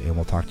helpful, and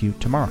we'll talk to you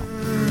tomorrow.